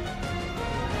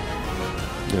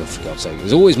 Oh, for God's sake,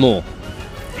 there's always more.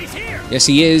 Yes,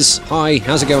 he is. Hi,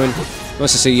 how's it going?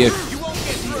 Nice to see you.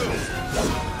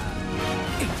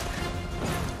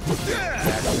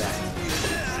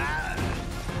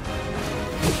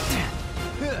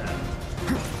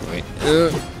 Right.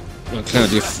 Oh,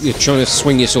 Cloud, you're trying to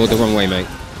swing your sword the wrong way, mate.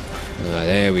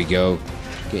 There we go.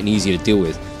 Getting easier to deal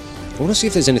with. I want to see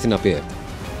if there's anything up here.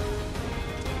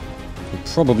 I'm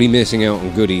probably missing out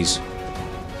on goodies.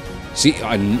 See,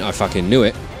 I fucking knew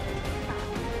it.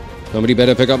 Somebody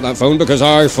better pick up that phone because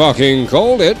I fucking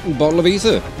called it. Bottle of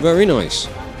ether. Very nice.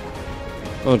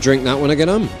 I'll drink that when I get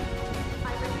home.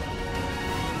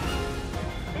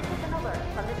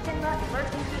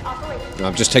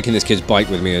 I'm just taking this kid's bike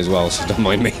with me as well, so don't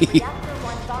mind me.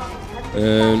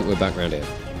 And we're back round here.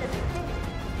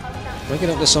 Can I get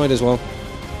up this side as well?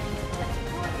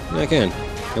 Yeah, I can.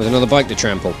 There's another bike to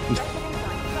trample.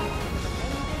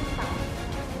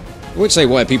 I would say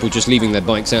why are people just leaving their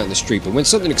bikes out in the street, but when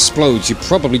something explodes, you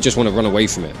probably just want to run away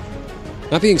from it.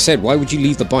 That being said, why would you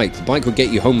leave the bike? The bike would get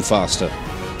you home faster.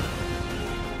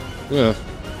 Yeah.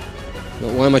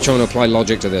 But why am I trying to apply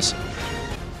logic to this?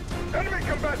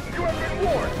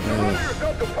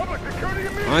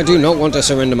 I do not want to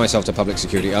surrender myself to public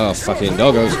security. Oh, fucking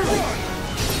doggos.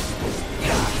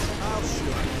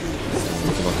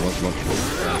 Come on, come on, come on.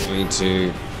 I need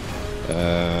to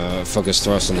focus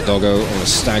thrust on the doggo. I want to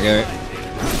stagger.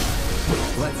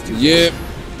 Yep.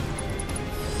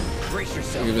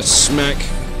 Give it a smack.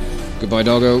 Goodbye,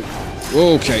 doggo.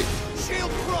 Okay.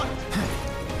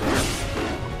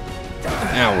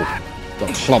 Ow. Got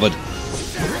clobbered.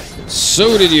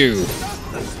 So did you.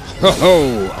 Ho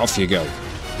ho! Off you go.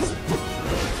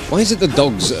 Why is it the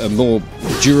dogs are more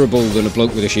durable than a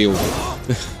bloke with a shield?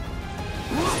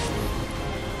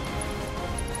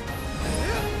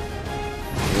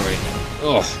 Right.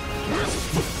 Oh.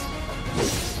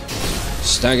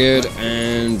 Staggered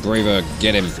and braver.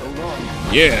 Get him.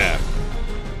 Yeah.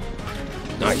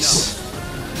 Nice.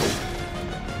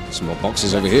 Some more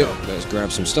boxes over here. Let's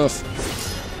grab some stuff.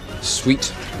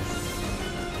 Sweet.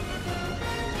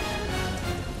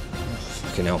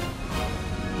 Fucking hell.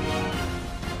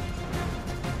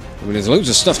 I mean, there's loads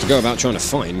of stuff to go about trying to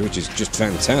find, which is just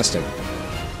fantastic.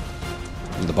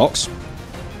 And the box.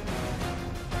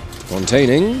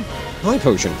 Containing high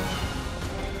potion.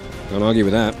 Can't argue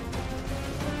with that.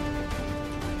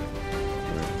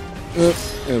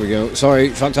 There we go. Sorry,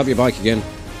 fucked up your bike again.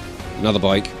 Another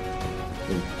bike.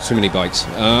 So many bikes.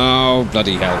 Oh,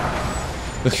 bloody hell.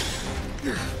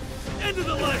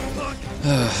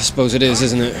 I suppose it is,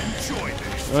 isn't it?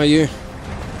 Are you?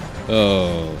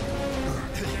 Oh.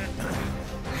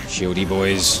 Shieldy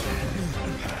boys.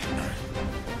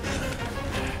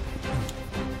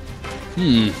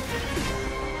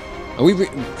 Are we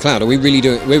Cloud, are we really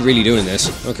doing... We're really doing this.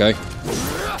 Okay.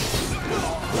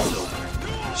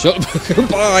 Shut up.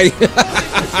 Bye!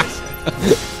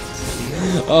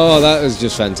 Oh, that was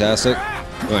just fantastic.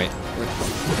 Right.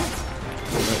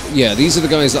 Yeah, these are the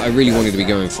guys that I really wanted to be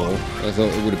going for. I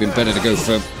thought it would have been better to go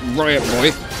for Riot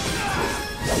Boy.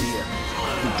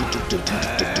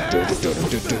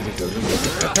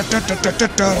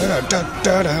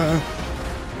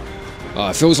 Oh,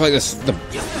 it feels like the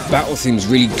battle theme's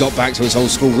really got back to its old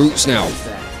school roots now.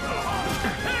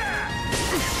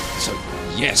 So,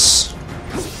 yes.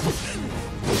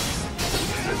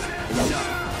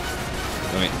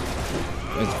 Right.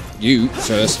 You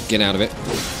first, get out of it.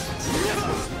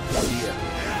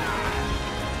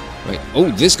 Right.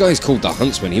 Oh, this guy's called the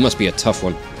Huntsman. He must be a tough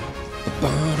one.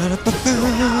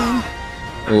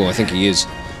 Oh, I think he is.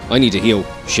 I need to heal.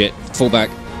 Shit. Fall back.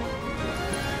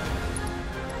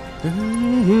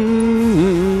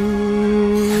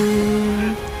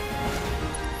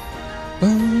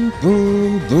 Boom,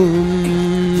 boom,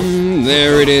 boom.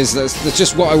 There it is. That's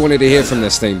just what I wanted to hear from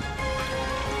this theme.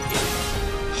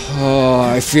 Oh,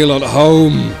 I feel at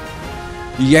home.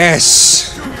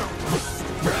 Yes.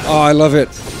 Oh, I love it.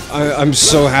 I'm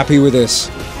so happy with this.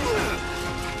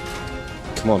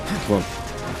 Come on, come on.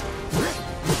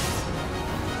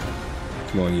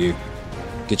 Come on, you.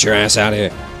 Get your ass out of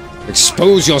here.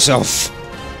 Expose yourself.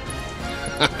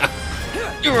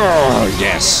 Oh,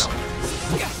 yes.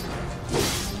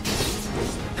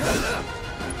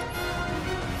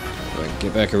 Right,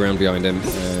 get back around behind him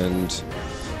and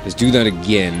let's do that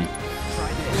again.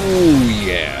 Oh,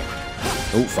 yeah.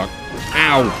 Oh, fuck.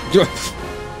 Ow.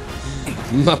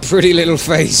 My pretty little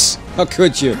face. How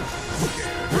could you?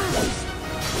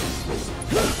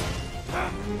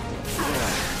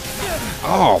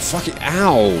 Oh, fuck it.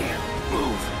 Ow.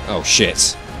 Oh,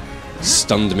 shit.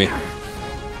 Stunned me.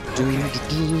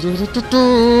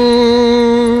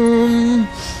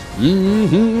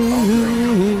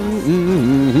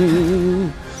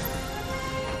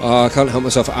 Oh, I can't help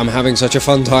myself. I'm having such a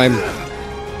fun time.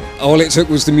 All it took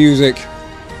was the music.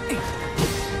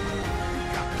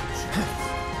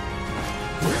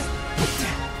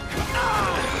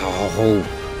 Oh.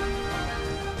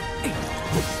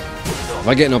 If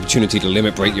I get an opportunity to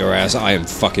limit break your ass, I am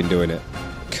fucking doing it.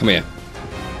 Come here.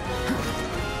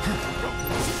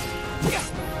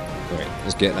 Right,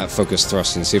 let's get that focus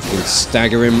thrust and see if we can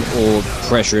stagger him or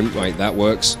pressure him. Right, that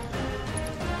works.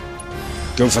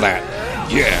 Go for that.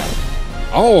 Yeah.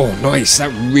 Oh, nice. That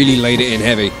really laid it in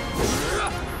heavy.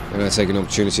 I'm going to take an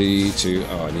opportunity to...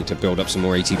 Oh, I need to build up some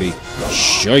more ATB.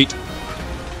 Shite.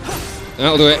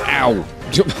 That'll do it. Ow.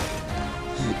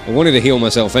 I wanted to heal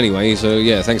myself anyway, so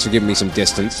yeah, thanks for giving me some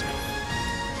distance.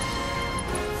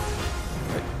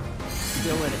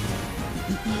 Still in it.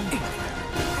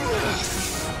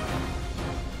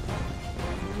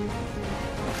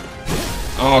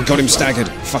 Oh, got him staggered.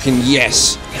 Fucking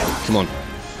yes. Come on.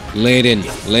 Lay it in.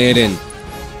 Lay it in.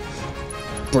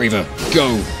 Braver.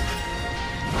 Go.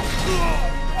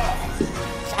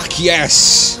 Fuck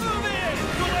yes.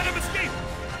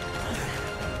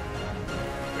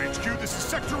 HQ, this is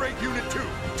Sector 8, Unit 2.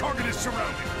 Target is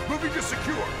surrounded. Moving to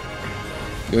secure.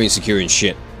 You ain't securing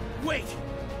shit. Wait!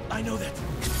 I know that.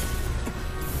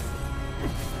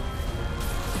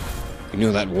 You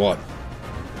know that what?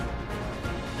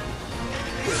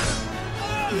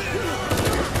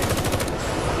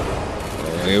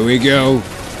 Oh, here we go.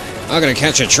 I'm gonna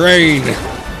catch a train.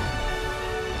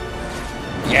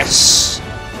 Yes.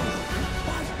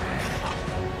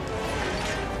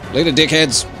 Later,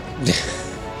 dickheads.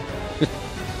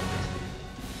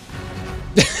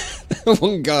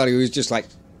 One guy who was just like,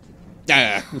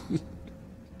 ah.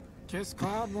 Guess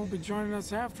Cloud won't be joining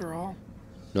us after all.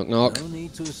 Knock knock. No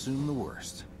need to assume the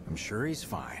worst. I'm sure he's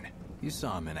fine. You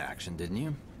saw him in action, didn't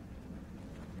you?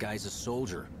 Guy's a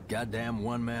soldier. Goddamn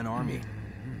one-man army.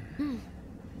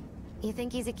 You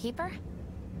think he's a keeper?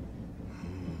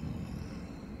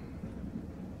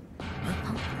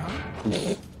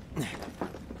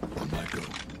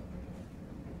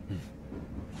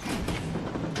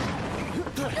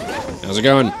 How's it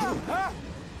going?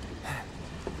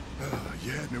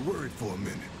 You had me worried for a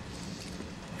minute.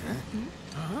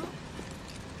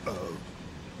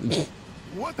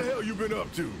 What the hell you been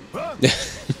up to, huh?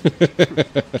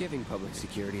 Giving public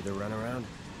security the runaround.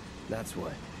 That's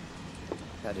what.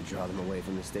 Had to draw them away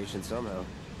from the station somehow.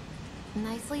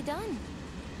 Nicely done.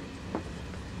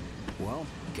 Well,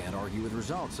 can't argue with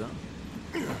results, huh?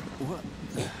 What?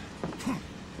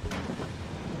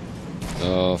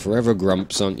 Oh, forever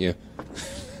grumps, aren't you?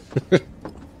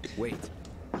 Wait.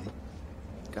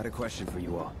 Got a question for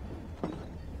you all.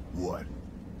 What?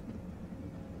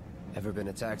 Ever been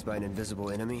attacked by an invisible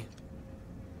enemy?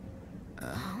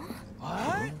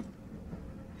 What?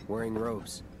 Wearing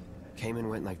robes. Came and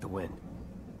went like the wind.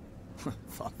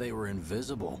 Thought they were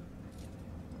invisible.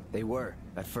 They were,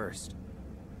 at first.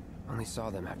 Only saw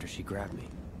them after she grabbed me.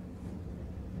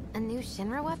 A new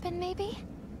Shinra weapon, maybe?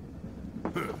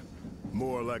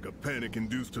 More like a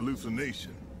panic-induced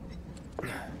hallucination.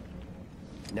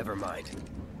 Never mind.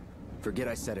 Forget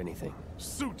I said anything.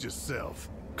 Suit yourself.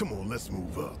 Come on, let's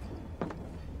move up.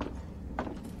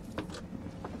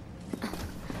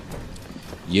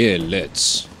 Yeah,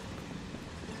 let's.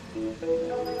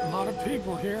 A lot of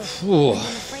people here. Whew. The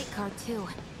freight car, too.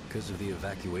 Because of the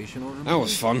evacuation order? That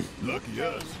was fun. Lucky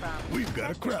us. We've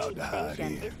got a crowd to hide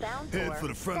in. Head for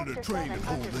the front of the train and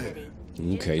hold there.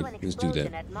 Okay, let's do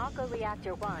that. At Mako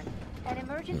Reactor 1, an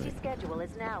emergency schedule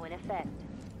is now in effect.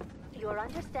 Your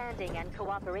understanding and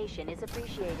cooperation is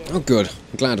appreciated. Oh, good.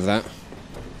 I'm glad of that.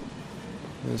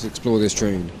 Let's explore this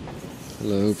train.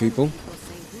 Hello, people.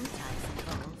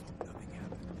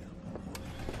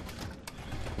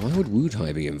 Why would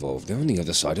Wutai be involved? They're on the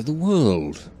other side of the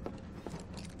world.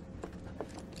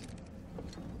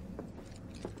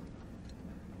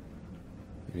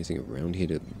 Anything around here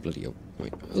to bloody hell?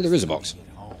 Wait. Oh, there is a box.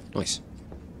 Nice.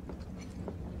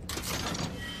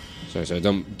 So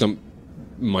don't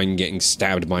mind getting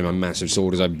stabbed by my massive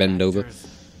sword as I bend over.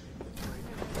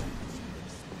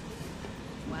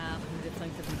 Wow, who'd have thought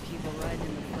there'd be people riding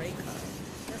in the freight car?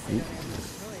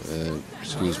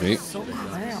 Excuse me. So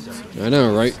cramped. I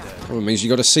know, right? Oh, it means you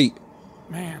got a seat.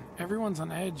 Man, everyone's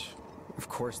on edge. Of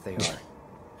course they are.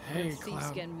 Hey,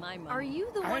 Cloud. Are you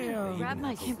the one who grabbed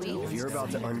my sleeve? If you're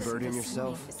about to unburden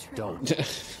yourself, don't.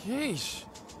 Yeesh.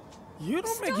 You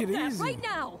don't make it easy. Right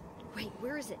now! Wait,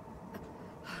 where is it?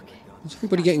 Okay. Is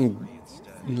everybody getting...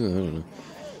 No, I don't know.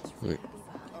 Wait.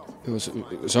 It was...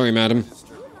 Sorry, madam.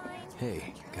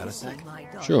 Hey, got a sec? My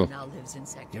daughter Sure. now lives in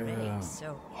Sector You're 8,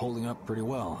 so... holding up pretty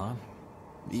well, huh?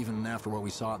 Even after what we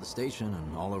saw at the station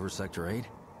and all over Sector 8?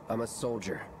 I'm a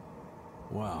soldier.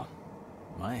 Wow.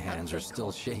 My hands are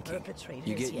still shaking.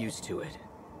 You get used to it.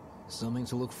 Something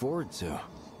to look forward to.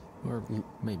 Or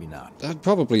maybe not. I'd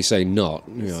probably say not.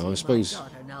 You know, I suppose... My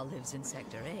daughter now lives in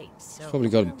Sector 8, so... Probably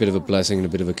got a bit of a blessing and a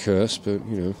bit of a curse, but,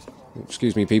 you know...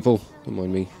 Excuse me, people. Don't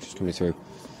mind me. Just coming through.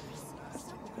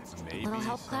 Little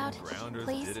help, Cloud?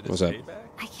 Please? What's that?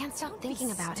 I can't stop thinking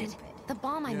about it. The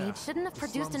bomb I made shouldn't have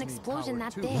produced an explosion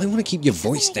that big. You might want to keep your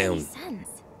voice down.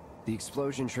 The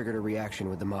explosion triggered a reaction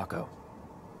with the Mako.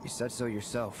 You said so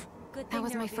yourself. That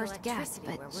was my first guess,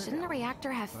 but shouldn't a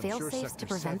reactor have fail-safes to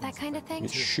prevent that kind of thing?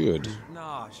 It should.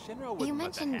 You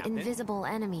mentioned invisible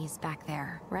enemies back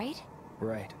there, right?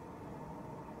 Right.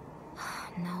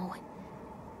 No.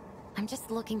 I'm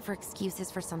just looking for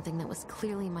excuses for something that was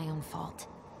clearly my own fault.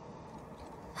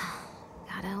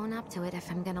 Gotta own up to it if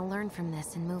I'm gonna learn from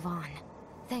this and move on.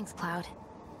 Thanks, Cloud.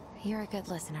 You're a good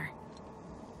listener.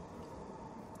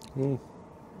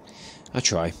 I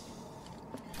try.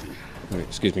 Right,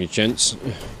 excuse me, gents.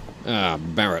 Ah,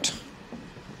 Barrett.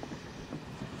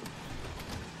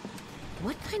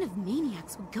 What kind of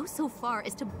maniacs would go so far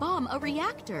as to bomb a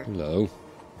reactor? Hello.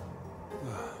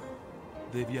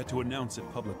 They've yet to announce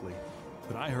it publicly,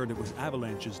 but I heard it was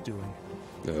Avalanche's doing.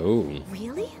 Oh.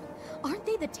 Really? Aren't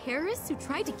they the terrorists who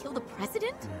tried to kill the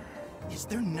president? Is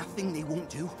there nothing they won't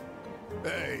do?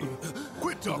 Hey,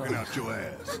 quit talking out your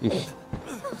ass.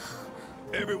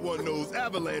 Everyone knows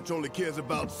Avalanche only cares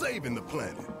about saving the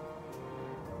planet.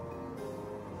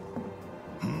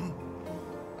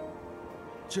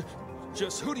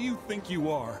 Just who do you think you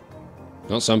are?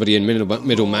 Not somebody in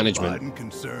middle management.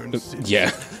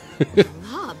 Yeah.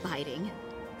 Law-abiding?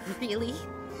 Really?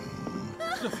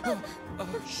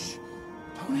 Shh.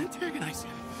 Don't antagonize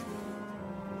him.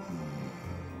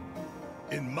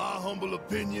 In my humble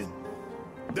opinion,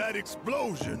 that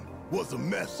explosion was a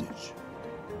message.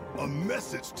 A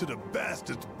message to the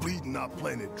bastards bleeding our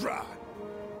planet dry.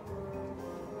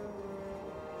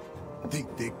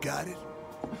 Think they got it?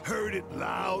 Heard it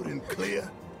loud and clear?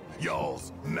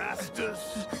 Y'all's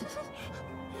masters?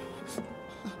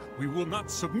 We will not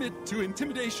submit to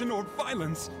intimidation or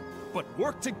violence, but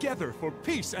work together for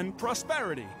peace and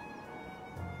prosperity.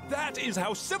 That is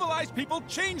how civilized people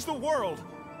change the world.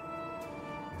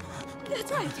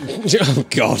 That's right. Oh,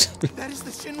 God. That is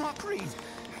the Shinra Creed.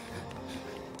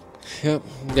 Yep,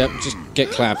 just get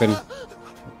clapping.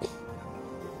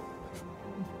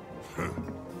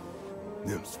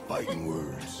 Them's fighting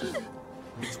words.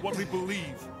 It's what we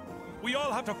believe. We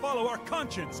all have to follow our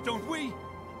conscience, don't we?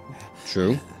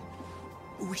 True.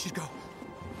 We should go.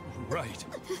 Right.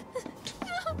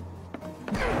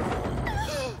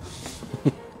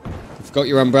 Forgot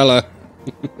your umbrella.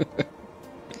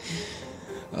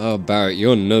 Oh, Barrett,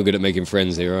 you're no good at making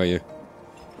friends here, are you?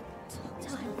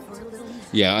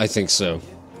 Yeah, I think so.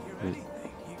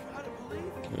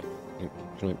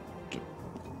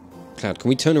 Cloud, can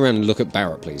we turn around and look at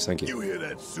Barrett, please? Thank you. You hear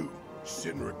that suit?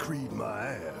 Shinra Creed my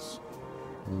ass.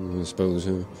 I suppose.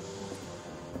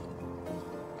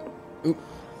 Oop,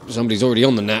 somebody's already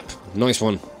on the nap. Nice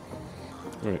one.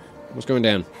 Alright, what's going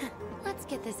down? Let's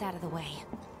get this out of the way.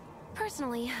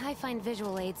 Personally, I find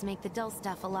visual aids make the dull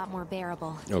stuff a lot more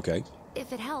bearable. Okay.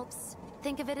 If it helps,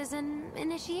 think of it as an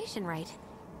initiation rite.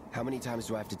 How many times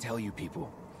do I have to tell you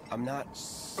people? I'm not...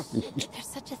 There's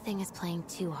such a thing as playing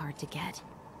too hard to get.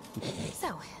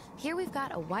 So, here we've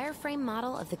got a wireframe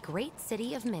model of the great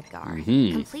city of Midgar,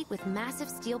 complete with massive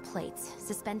steel plates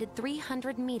suspended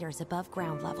 300 meters above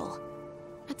ground level,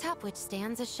 atop which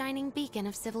stands a shining beacon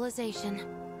of civilization.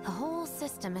 The whole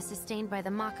system is sustained by the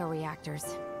Mako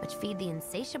reactors, which feed the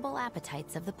insatiable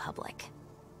appetites of the public.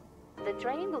 The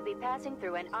train will be passing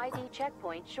through an ID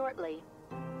checkpoint shortly.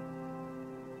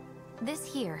 This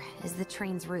here is the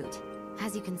train's route.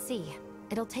 As you can see,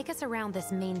 it'll take us around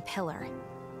this main pillar.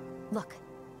 Look,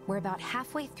 we're about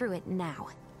halfway through it now.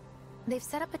 They've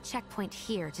set up a checkpoint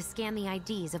here to scan the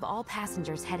IDs of all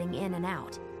passengers heading in and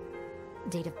out.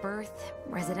 Date of birth,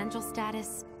 residential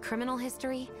status, criminal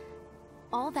history,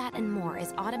 all that and more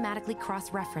is automatically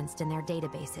cross-referenced in their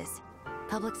databases.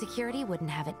 Public security wouldn't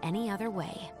have it any other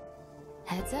way.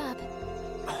 Heads up.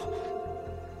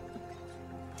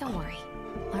 Don't worry,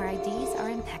 our IDs are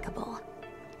impeccable.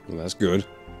 Well, that's good.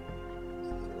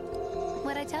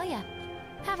 What'd I tell ya?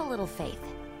 Have a little faith.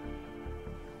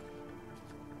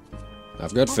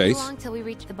 I've got Won't faith. be long till we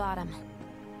reach the bottom.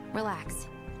 Relax.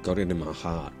 Got it in my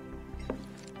heart.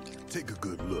 Take a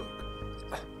good look.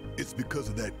 It's because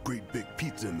of that great big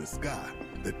pizza in the sky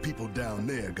that people down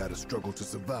there gotta struggle to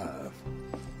survive.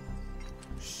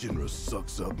 Shinra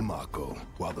sucks up Mako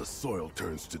while the soil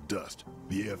turns to dust,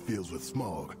 the air fills with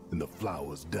smog, and the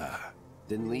flowers die.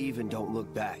 Then leave and don't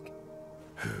look back.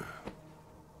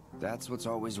 That's what's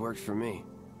always worked for me.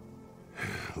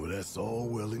 Well, that's all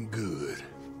well and good.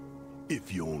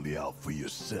 If you're only out for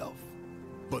yourself.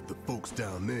 But the folks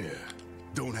down there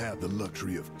don't have the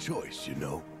luxury of choice, you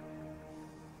know?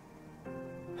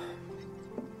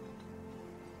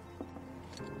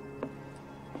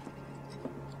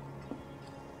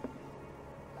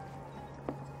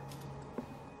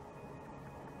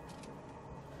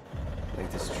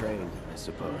 Like this train, I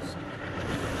suppose.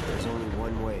 There's only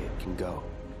one way it can go.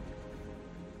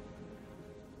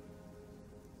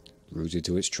 Rooted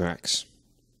to its tracks.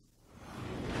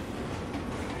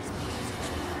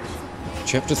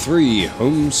 Chapter 3,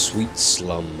 Home Sweet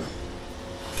Slum.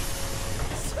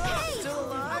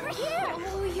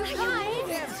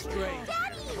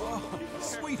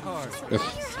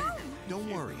 Don't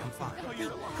worry, I'm fine.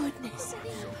 Goodness.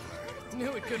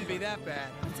 Knew it couldn't be that bad.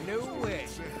 No way.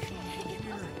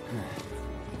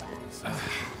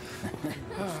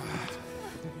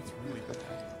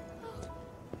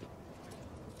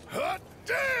 Hot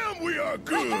damn, we are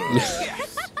good!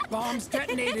 Yes! Bombs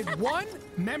detonated 1,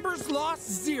 members lost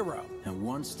 0. And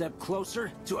one step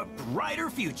closer to a brighter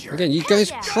future. Again, you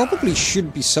guys probably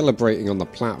should be celebrating on the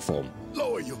platform.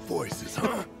 Lower your voices,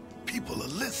 huh? People are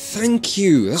listening. Thank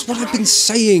you. That's what I've been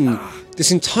saying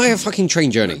this entire fucking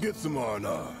train journey. Get some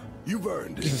R&R. You've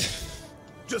earned it.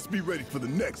 Just be ready for the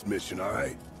next mission, all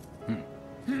right?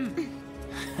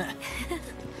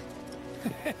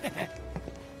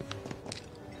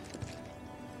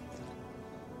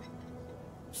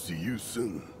 See you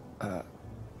soon. At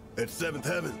 7th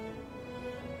Heaven.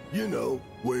 You know,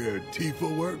 where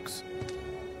Tifa works.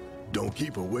 Don't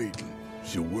keep her waiting.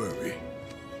 She'll worry.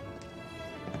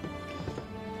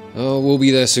 Oh, we'll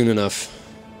be there soon enough.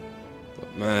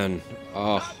 But man,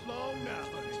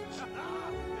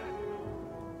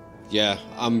 yeah,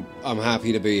 I'm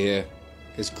happy to be here.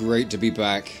 It's great to be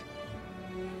back.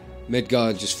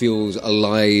 Midgard just feels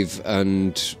alive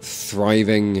and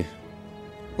thriving.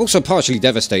 Also partially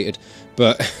devastated,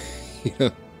 but you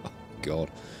know, oh god.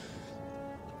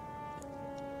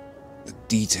 The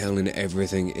detail in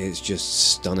everything is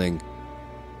just stunning.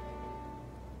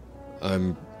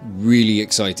 I'm really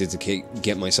excited to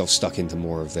get myself stuck into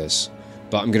more of this.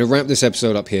 But I'm going to wrap this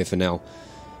episode up here for now.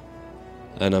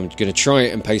 And I'm going to try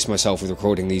and pace myself with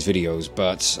recording these videos.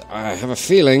 But I have a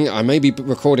feeling I may be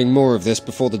recording more of this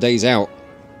before the day's out.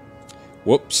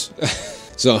 Whoops.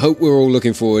 So I hope we're all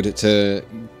looking forward to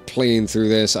playing through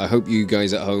this. I hope you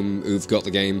guys at home who've got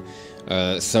the game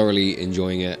thoroughly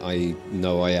enjoying it. I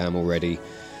know I am already.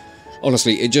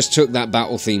 Honestly, it just took that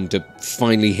battle theme to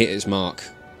finally hit its mark.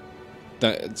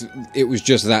 That it was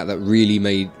just that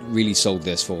really sold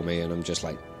this for me, and I'm just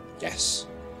like, yes,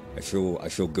 I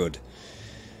feel good,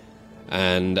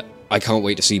 and I can't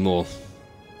wait to see more.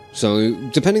 So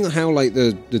depending on how like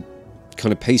the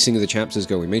kind of pacing of the chapters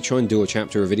go, we may try and do a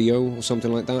chapter a video or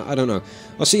something like that. I don't know.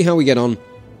 I'll see how we get on.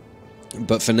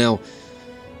 But for now,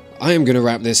 I am going to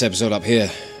wrap this episode up here,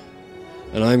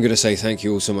 and I'm going to say thank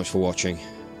you all so much for watching.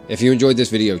 If you enjoyed this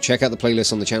video, check out the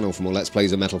playlist on the channel for more Let's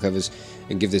Plays of metal covers,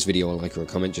 and give this video a like or a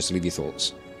comment just to leave your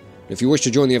thoughts. If you wish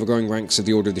to join the ever-growing ranks of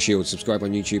the Order of the Shield, subscribe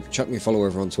on YouTube, chuck me a follow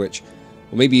over on Twitch,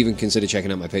 or maybe even consider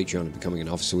checking out my Patreon and becoming an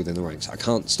officer within the ranks. I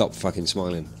can't stop fucking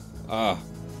smiling.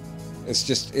 It's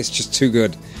just too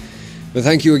good. But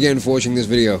thank you again for watching this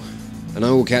video, and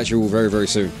I will catch you all very, very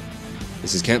soon.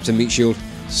 This is Captain Meatshield,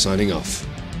 signing off.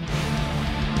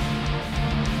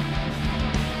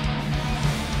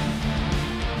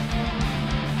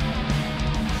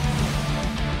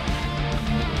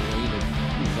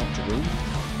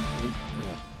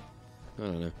 I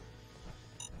don't know.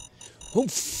 Oh,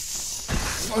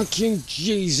 fucking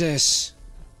Jesus!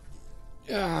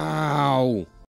 Ow!